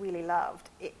that you've really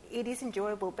loved, it is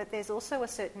enjoyable, but there's also a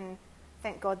certain,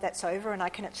 thank God that's over and I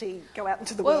can actually go out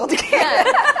into the world again. Yeah.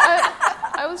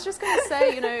 I was just going to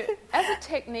say, as a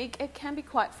technique, it can be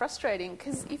quite frustrating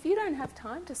because if you don't have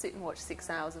time to sit and watch 6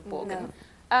 hours of Borgen,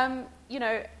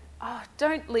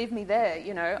 don't leave me there.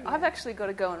 I've actually got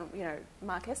to go and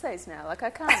mark essays now. Like I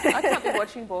can't be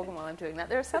watching Borgen while I'm doing that.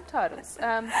 There are subtitles.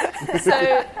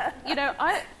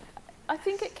 I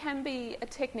think it can be a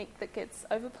technique that gets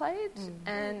overplayed,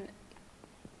 and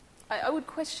I would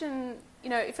question,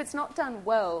 if it's not done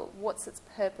well, what's its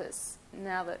purpose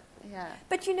now that,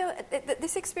 But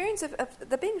this experience of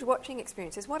the binge watching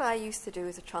experience is what I used to do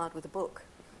as a child with a book.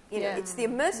 It's the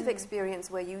immersive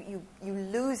experience where you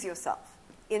lose yourself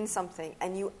in something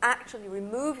and you actually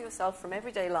remove yourself from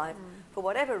everyday life for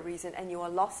whatever reason and you are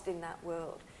lost in that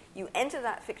world. You enter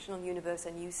that fictional universe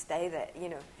and you stay there,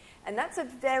 And that's a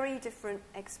very different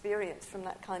experience from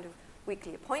that kind of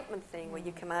weekly appointment thing where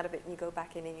you come out of it and you go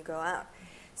back in and you go out.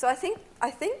 So I think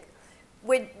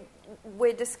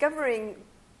we're discovering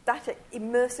that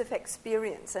immersive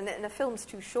experience, and a film's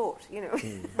too short, you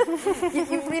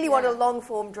really want a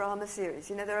long-form drama series.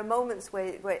 There are moments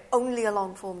where only a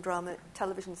long-form drama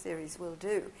television series will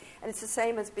do. And it's the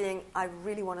same as I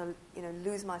really want to,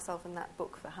 lose myself in that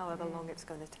book for however long it's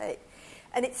going to take.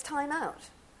 And it's time out.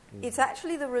 It's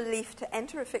actually the relief to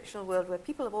enter a fictional world where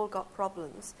people have all got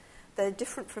problems that are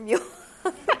different from yours.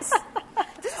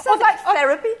 Like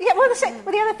therapy. Yeah, well,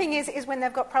 the other thing is when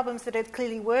they've got problems that are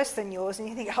clearly worse than yours, and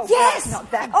you think, God, it's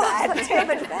not that bad. It's so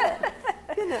much better.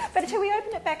 But shall we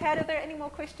open it back out? Are there any more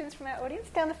questions from our audience?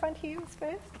 Down the front here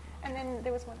first. And then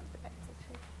there was one at the back.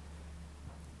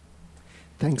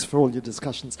 Thanks for all your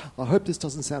discussions. I hope this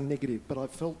doesn't sound negative, but I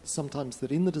felt sometimes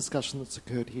that in the discussion that's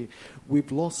occurred here,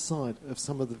 we've lost sight of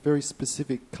some of the very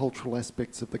specific cultural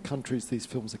aspects of the countries these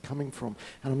films are coming from.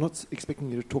 And I'm not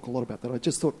expecting you to talk a lot about that. I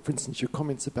just thought, for instance, your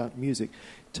comments about music.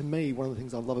 To me, one of the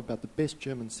things I love about the best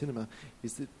German cinema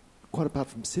is that, quite apart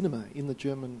from cinema, in the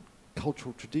German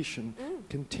cultural tradition,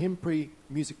 contemporary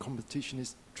music competition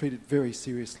is treated very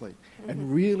seriously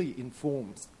and really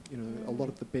informs, a lot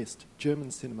of the best German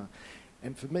cinema.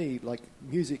 And for me, like,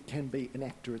 music can be an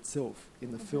actor itself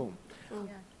in the film.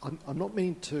 Yeah. I'm not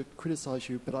meaning to criticise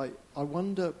you, but I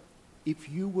wonder if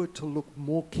you were to look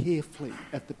more carefully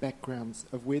at the backgrounds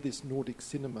of where this Nordic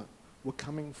cinema were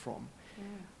coming from,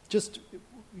 just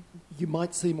you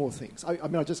might see more things. I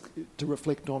mean, just to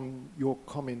reflect on your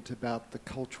comment about the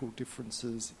cultural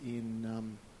differences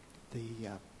in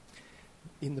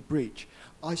the bridge,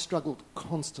 I struggled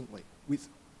constantly with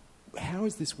how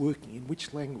is this working, in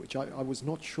which language? I was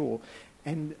not sure,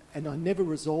 and I never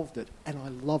resolved it, and I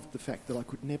loved the fact that I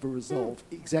could never resolve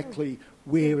exactly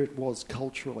where it was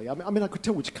culturally. I mean, I could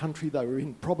tell which country they were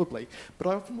in, probably, but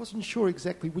I often wasn't sure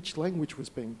exactly which language was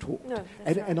being taught. No,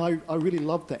 and I really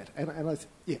loved that, and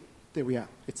there we are.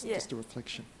 It's just a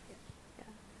reflection.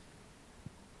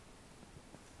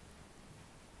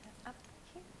 Up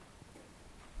here.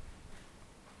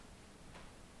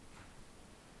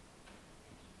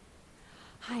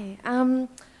 Hi.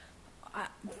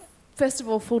 First of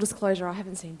all, full disclosure, I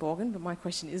haven't seen Borgen, but my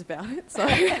question is about it. So,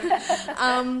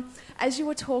 as you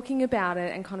were talking about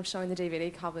it and kind of showing the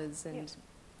DVD covers and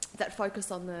that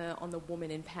focus on the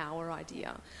woman in power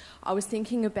idea, I was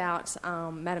thinking about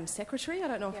Madam Secretary. I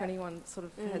don't know if anyone sort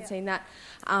of had seen that,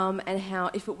 and how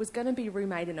if it was going to be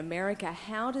remade in America,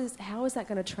 how is that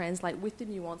going to translate with the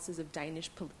nuances of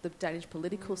the Danish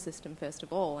political system first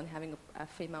of all, and having a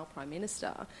female prime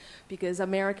minister, because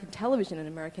American television and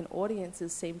American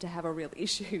audiences seem to have a real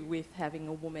issue with having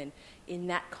a woman in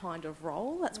that kind of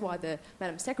role. That's why the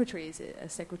Madam Secretary is a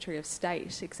Secretary of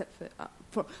State, except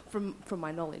for from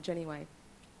my knowledge anyway.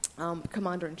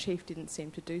 Commander-in-Chief didn't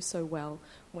seem to do so well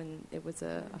when it was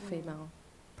a female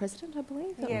president, I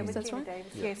believe. With that's Jimmy right.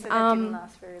 Davis. Yeah, so that didn't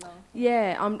last very long.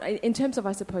 Yeah, in terms of,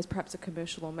 I suppose, perhaps a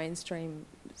commercial or mainstream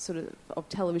sort of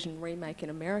television remake in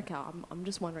America, I'm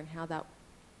just wondering how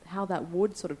that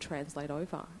would sort of translate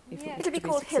over if it was It'd be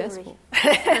called successful.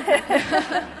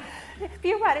 Hillary.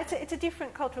 You're right. It's a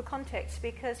different cultural context,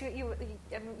 because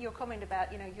your comment about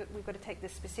we've got to take the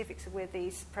specifics of where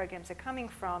these programs are coming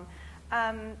from.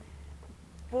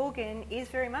 Borgen is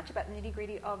very much about the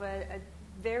nitty-gritty of a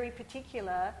very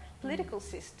particular political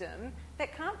system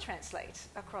that can't translate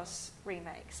across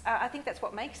remakes. I think that's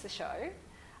what makes the show,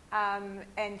 and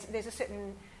there's a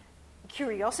certain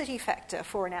curiosity factor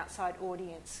for an outside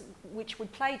audience which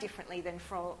would play differently than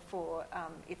for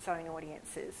its own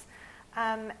audiences.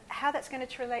 How that's going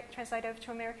to translate over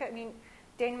to America, I mean,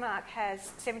 Denmark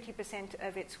has 70%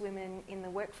 of its women in the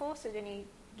workforce at any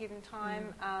given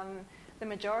time. The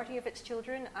majority of its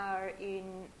children are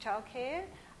in childcare.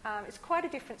 It's quite a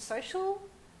different social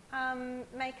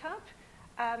makeup.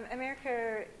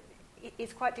 America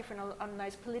is quite different on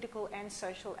those political and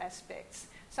social aspects.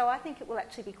 So I think it will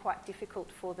actually be quite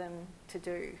difficult for them to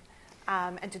do,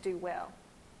 and to do well.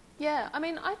 Yeah, I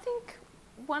mean, I think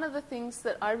one of the things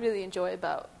that I really enjoy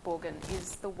about Borgen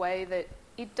is the way that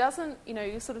it doesn't,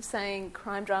 you're sort of saying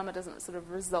crime drama doesn't sort of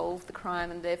resolve the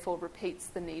crime and therefore repeats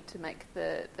the need to make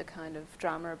the kind of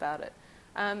drama about it.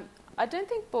 I don't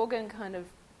think Borgen kind of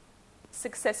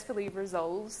successfully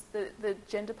resolves the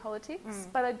gender politics,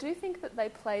 but I do think that they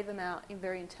play them out in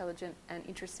very intelligent and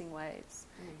interesting ways,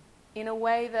 in a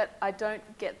way that I don't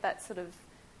get that sort of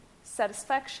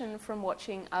satisfaction from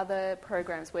watching other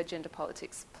programs where gender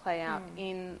politics play out.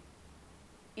 You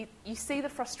see the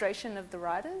frustration of the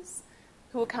writers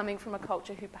who are coming from a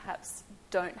culture who perhaps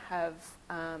don't have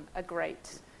a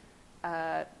great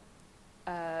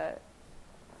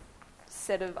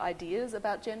set of ideas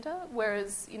about gender,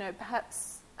 whereas,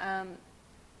 perhaps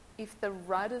if the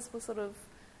writers were sort of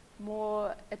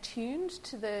more attuned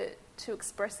to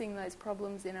expressing those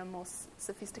problems in a more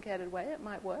sophisticated way, it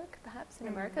might work, perhaps, in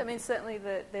America. I mean, certainly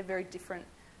they're very different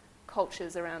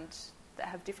cultures around that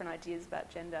have different ideas about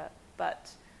gender,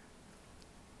 but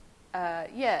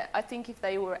I think if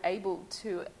they were able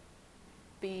to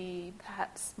be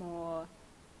perhaps more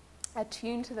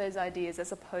attuned to those ideas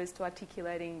as opposed to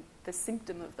articulating the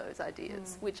symptom of those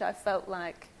ideas, which I felt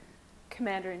like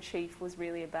Commander-in-Chief was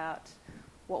really about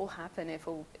what will happen if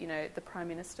the Prime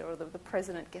Minister or the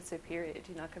President gets her period,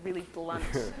 like a really blunt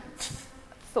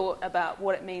thought about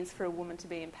what it means for a woman to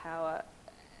be in power.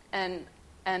 And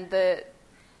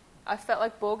I felt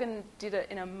like Borgen did it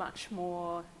in a much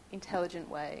more intelligent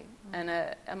way and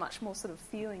a much more sort of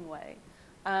feeling way,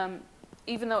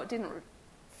 even though it didn't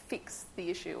fix the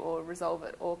issue or resolve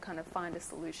it or kind of find a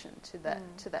solution to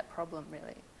that problem,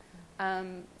 really.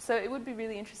 So it would be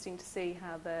really interesting to see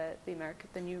how the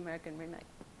new American remake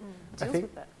deals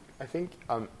with that. I think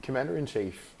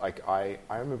Commander-in-Chief, I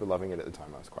remember loving it at the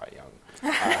time. I was quite young.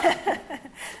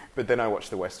 But then I watched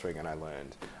The West Wing and I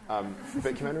learned.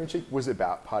 But Commander-in-Chief was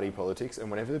about party politics, and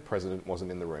whenever the president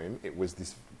wasn't in the room, it was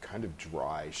this kind of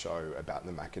dry show about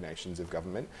the machinations of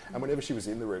government. And whenever she was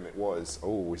in the room, it was,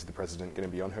 is the president going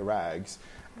to be on her rags?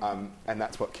 And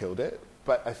that's what killed it.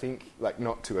 But I think,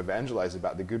 not to evangelise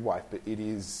about The Good Wife, but it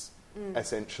is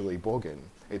essentially Borgen.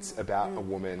 It's about a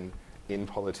woman in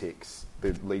politics.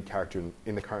 The lead character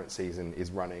in the current season is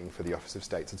running for the office of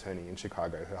State's Attorney in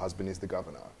Chicago. Her husband is the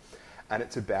governor. And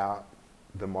it's about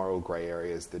the moral grey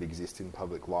areas that exist in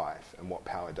public life and what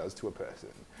power does to a person.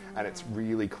 And it's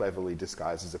really cleverly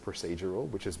disguised as a procedural,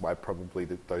 which is why probably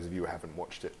those of you who haven't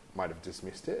watched it might have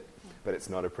dismissed it. But it's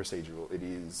not a procedural. It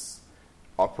is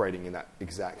operating in that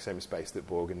exact same space that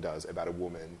Borgen does about a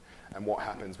woman and what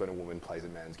happens when a woman plays a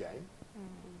man's game.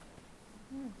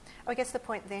 I guess the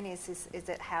point then is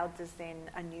that how does then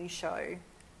a new show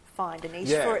find a niche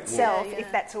for itself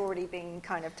if that's already been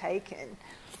kind of taken?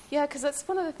 Yeah, because that's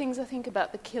one of the things I think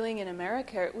about The Killing in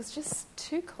America. It was just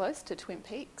too close to Twin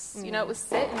Peaks. You know, it was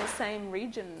set in the same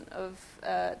region of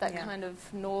that kind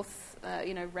of north,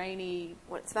 rainy...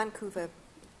 Well, it's Vancouver.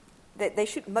 They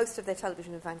shoot most of their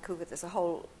television in Vancouver. There's a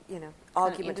whole,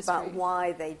 argument about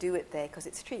why they do it there, because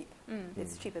it's cheap.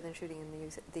 It's cheaper than shooting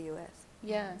in the US.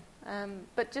 Yeah,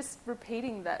 but just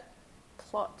repeating that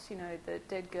plot, the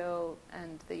dead girl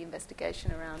and the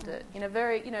investigation around it,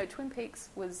 Twin Peaks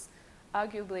was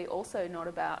arguably also not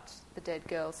about the dead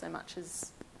girl so much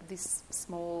as this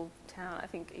small town. I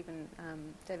think even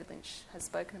David Lynch has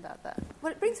spoken about that.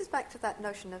 Well, it brings us back to that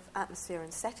notion of atmosphere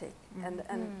and setting,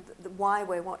 and why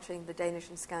we're watching the Danish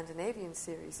and Scandinavian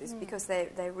series is because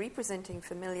they're representing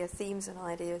familiar themes and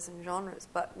ideas and genres,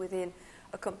 but within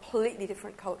a completely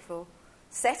different cultural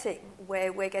setting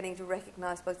where we're getting to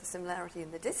recognise both the similarity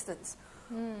and the distance,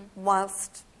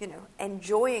 whilst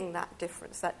enjoying that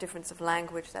difference of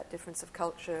language, that difference of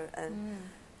culture, and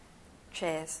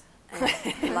chairs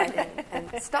and lighting and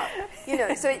stuff.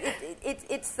 So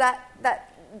it's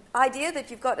that idea that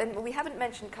you've got, and we haven't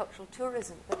mentioned cultural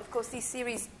tourism, but of course these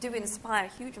series do inspire a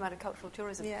huge amount of cultural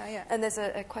tourism. Yeah. And there's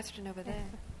a question over there.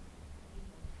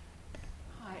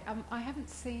 Hi, I haven't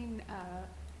seen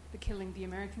the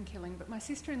American Killing, but my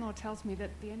sister-in-law tells me that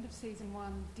the end of season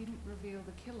 1 didn't reveal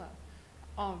the killer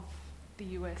of the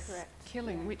US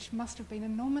killing, which must have been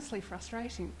enormously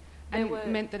frustrating, and it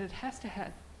meant that it had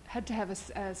to have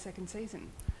a second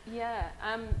season. Yeah,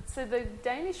 so the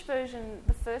Danish version,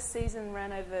 the first season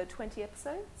ran over 20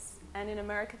 episodes, and in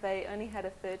America they only had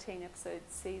a 13-episode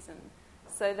season.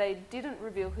 So they didn't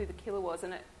reveal who the killer was,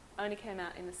 and it only came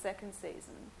out in the second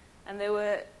season. And there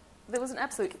was an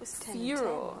absolute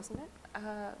furor. Wasn't it?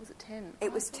 Was it 10?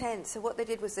 It was 10. So what they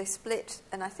did was they split,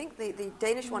 and I think the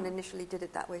Danish one initially did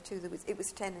it that way too. It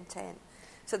was 10 and 10.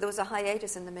 So there was a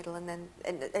hiatus in the middle, and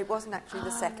it wasn't actually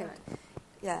the second. Right.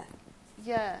 Yeah.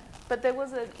 Yeah, but there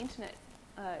was an internet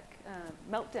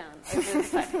meltdown over the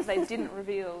fact that they didn't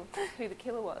reveal who the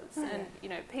killer was, and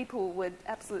people were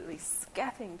absolutely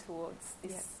scathing towards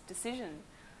this decision.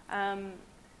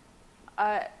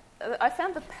 I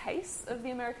found the pace of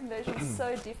the American version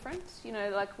so different.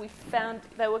 We found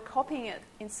they were copying it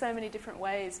in so many different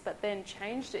ways, but then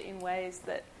changed it in ways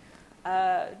that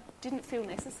didn't feel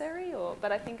necessary.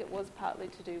 But I think it was partly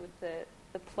to do with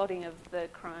the plotting of the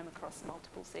crime across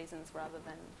multiple seasons rather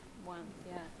than one.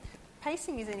 Yeah.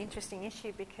 Pacing is an interesting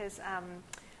issue because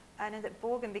I know that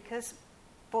because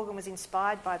Borgen was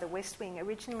inspired by the West Wing.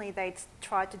 Originally, they'd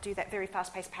tried to do that very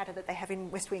fast-paced patter that they have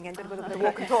in West Wing and the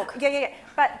walk and talk. Yeah.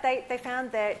 But they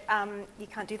found that you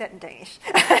can't do that in Danish,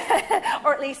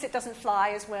 or at least it doesn't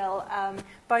fly as well,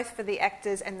 both for the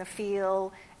actors and the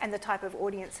feel and the type of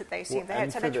audience that they assumed they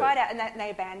had. So they tried out and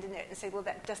they abandoned it and said, well,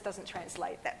 that just doesn't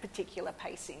translate, that particular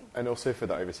pacing. And also for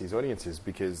the overseas audiences,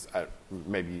 because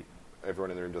maybe everyone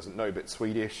in the room doesn't know, but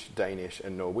Swedish, Danish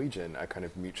and Norwegian are kind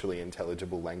of mutually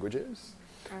intelligible languages.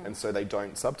 And so they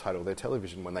don't subtitle their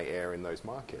television when they air in those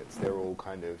markets. They're all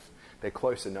they're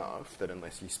close enough that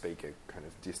unless you speak a kind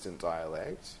of distant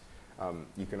dialect,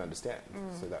 you can understand.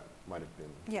 So that might have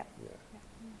been... Yeah.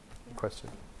 Question?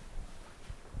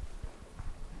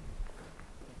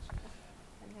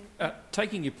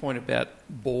 Taking your point about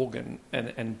Borgen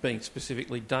and being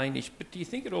specifically Danish, but do you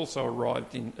think it also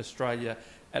arrived in Australia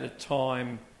at a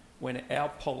time when our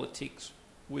politics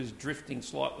was drifting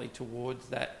slightly towards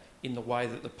that in the way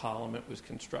that the Parliament was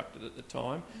constructed at the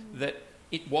time, that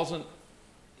it wasn't...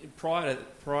 Prior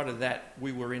to that,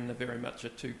 we were in very much a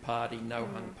two-party,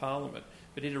 no-hung Parliament,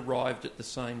 but it arrived at the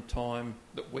same time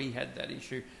that we had that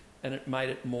issue. and it made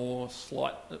it more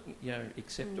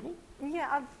acceptable? Yeah,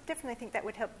 I definitely think that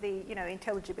would help the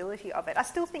intelligibility of it. I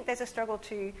still think there's a struggle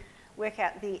to work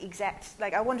out the exact.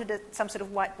 Like, I wanted some sort of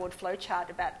whiteboard flowchart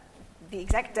about the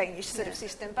exact Danish sort of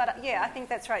system, but I think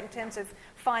that's right in terms of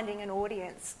finding an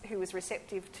audience who was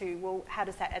receptive to, well, how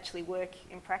does that actually work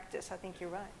in practice? I think you're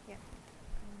right. Yeah.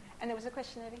 And there was a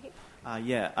question over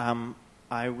here.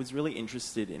 I was really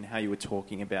interested in how you were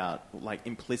talking about, like,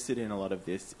 implicit in a lot of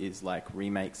this is, like,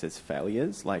 remakes as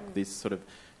failures, like this sort of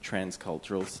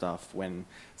transcultural stuff when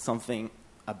something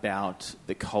about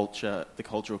the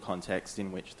cultural context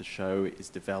in which the show is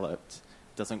developed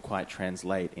doesn't quite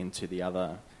translate into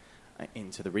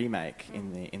the remake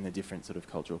in the different sort of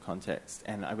cultural context.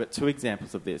 And I've got two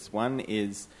examples of this. One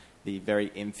is the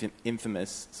very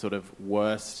infamous sort of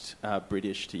worst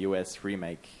British to US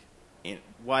remake,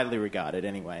 widely regarded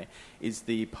anyway, is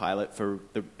the pilot for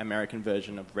the American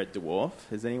version of Red Dwarf.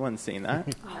 Has anyone seen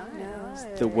that? No.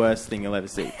 It's the worst thing you'll ever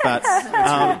see. But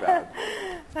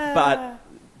but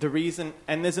the reason,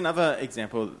 and there's another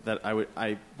example that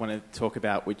I want to talk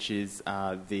about, which is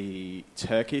the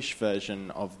Turkish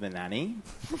version of The Nanny,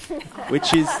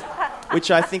 which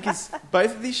I think is,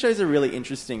 both of these shows are really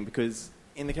interesting because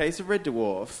in the case of Red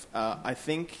Dwarf, I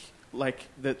think like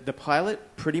the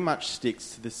pilot pretty much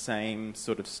sticks to the same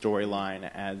sort of storyline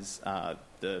as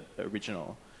the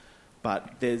original,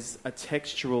 but there's a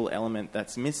textural element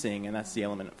that's missing, and that's the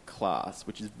element of class,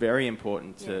 which is very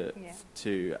important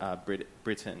to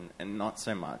Britain and not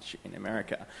so much in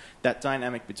America. That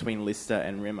dynamic between Lister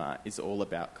and Rimmer is all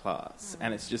about class,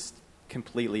 and it's just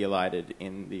completely elided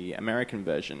in the American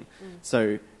version.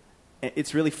 So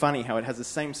it's really funny how it has the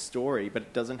same story, but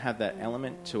it doesn't have that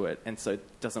element to it, and so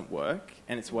it doesn't work.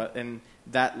 And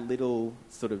that little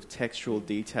sort of textual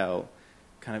detail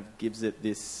kind of gives it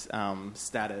this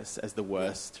status as the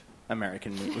worst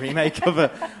American remake of a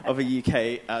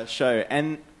UK show.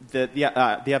 And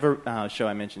the other show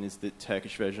I mentioned is the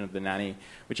Turkish version of The Nanny,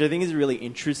 which I think is really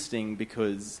interesting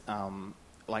because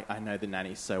I know The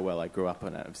Nanny so well. I grew up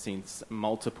on it. I've seen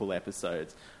multiple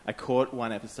episodes. I caught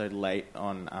one episode late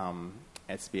on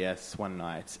SBS one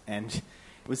night, and it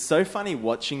was so funny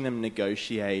watching them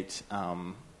negotiate,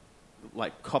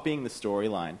 copying the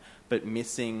storyline, but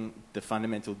missing the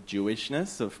fundamental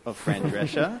Jewishness of Fran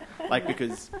Drescher,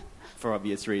 because for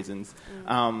obvious reasons,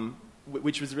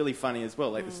 which was really funny as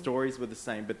well. Like the stories were the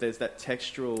same, but there's that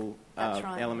textural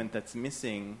element that's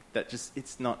missing. That just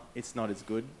it's not as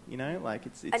good,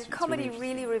 It's comedy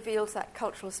really reveals that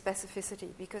cultural specificity,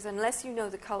 because unless you know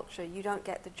the culture, you don't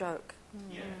get the joke,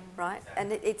 right? Exactly.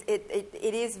 And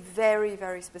it is very,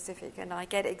 very specific, and I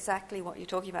get exactly what you're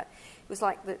talking about. It was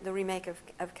like the remake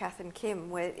of Kath and Kim,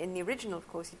 where in the original, of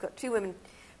course, you've got two women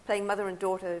playing mother and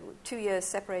daughter, 2 years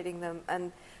separating them,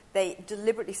 and they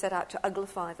deliberately set out to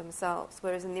uglify themselves,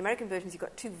 whereas in the American versions you've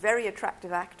got two very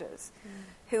attractive actors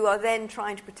who are then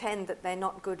trying to pretend that they're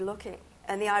not good looking.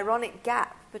 And the ironic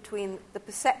gap between the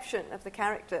perception of the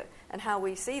character and how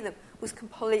we see them was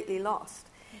completely lost.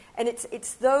 And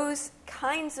it's those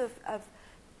kinds of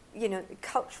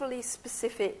culturally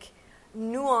specific,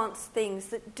 nuanced things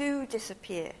that do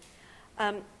disappear,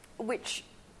 which,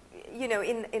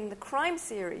 in the crime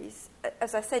series,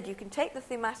 as I said, you can take the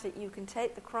thematic, you can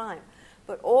take the crime,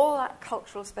 but all that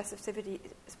cultural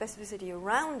specificity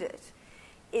around it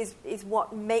is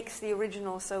what makes the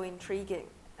original so intriguing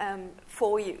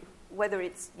for you, whether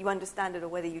you understand it or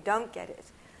whether you don't get it.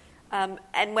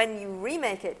 And when you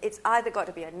remake it, it's either got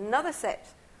to be another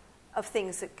set of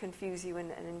things that confuse you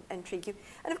and intrigue you.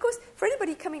 And of course, for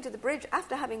anybody coming to the Bridge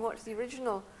after having watched the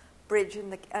original Bridge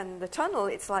and the tunnel,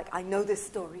 it's like, I know this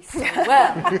story so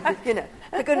well.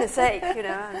 For goodness sake,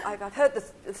 I've heard the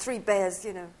Three Bears,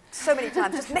 so many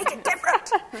times. Just make it different.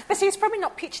 But see, it's probably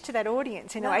not pitched to that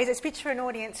audience in a way. It's pitched for an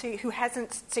audience who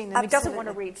hasn't seen them. Absolutely. He doesn't want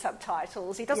to read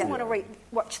subtitles. He doesn't want to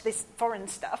watch this foreign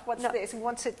stuff. What's this? He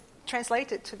wants it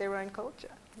translated to their own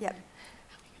culture. Yep.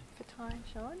 For time,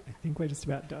 Sean? I think we're just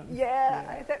about done.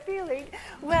 Yeah, that feeling.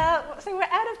 Well, so we're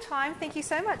out of time. Thank you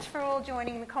so much for all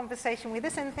joining the conversation with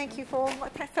us, and thank you for all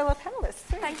my fellow panellists.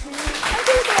 Thank you. Thank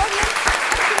you,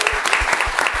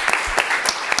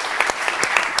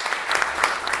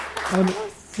 the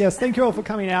audience. Yes, thank you all for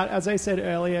coming out. As I said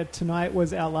earlier, tonight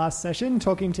was our last session.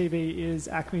 Talking TV is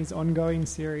ACME's ongoing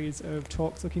series of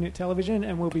talks looking at television,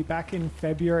 and we'll be back in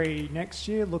February next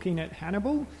year looking at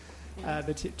Hannibal,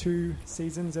 the 2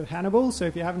 seasons of Hannibal. So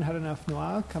if you haven't had enough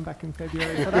noir, come back in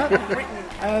February for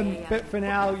that. But for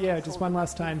now, just one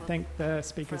last time, thank the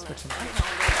speakers for tonight.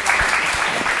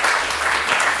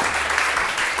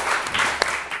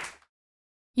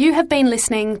 You have been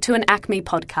listening to an ACME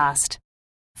podcast.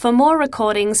 For more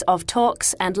recordings of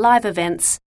talks and live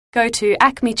events, go to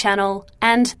ACME Channel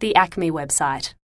and the ACME website.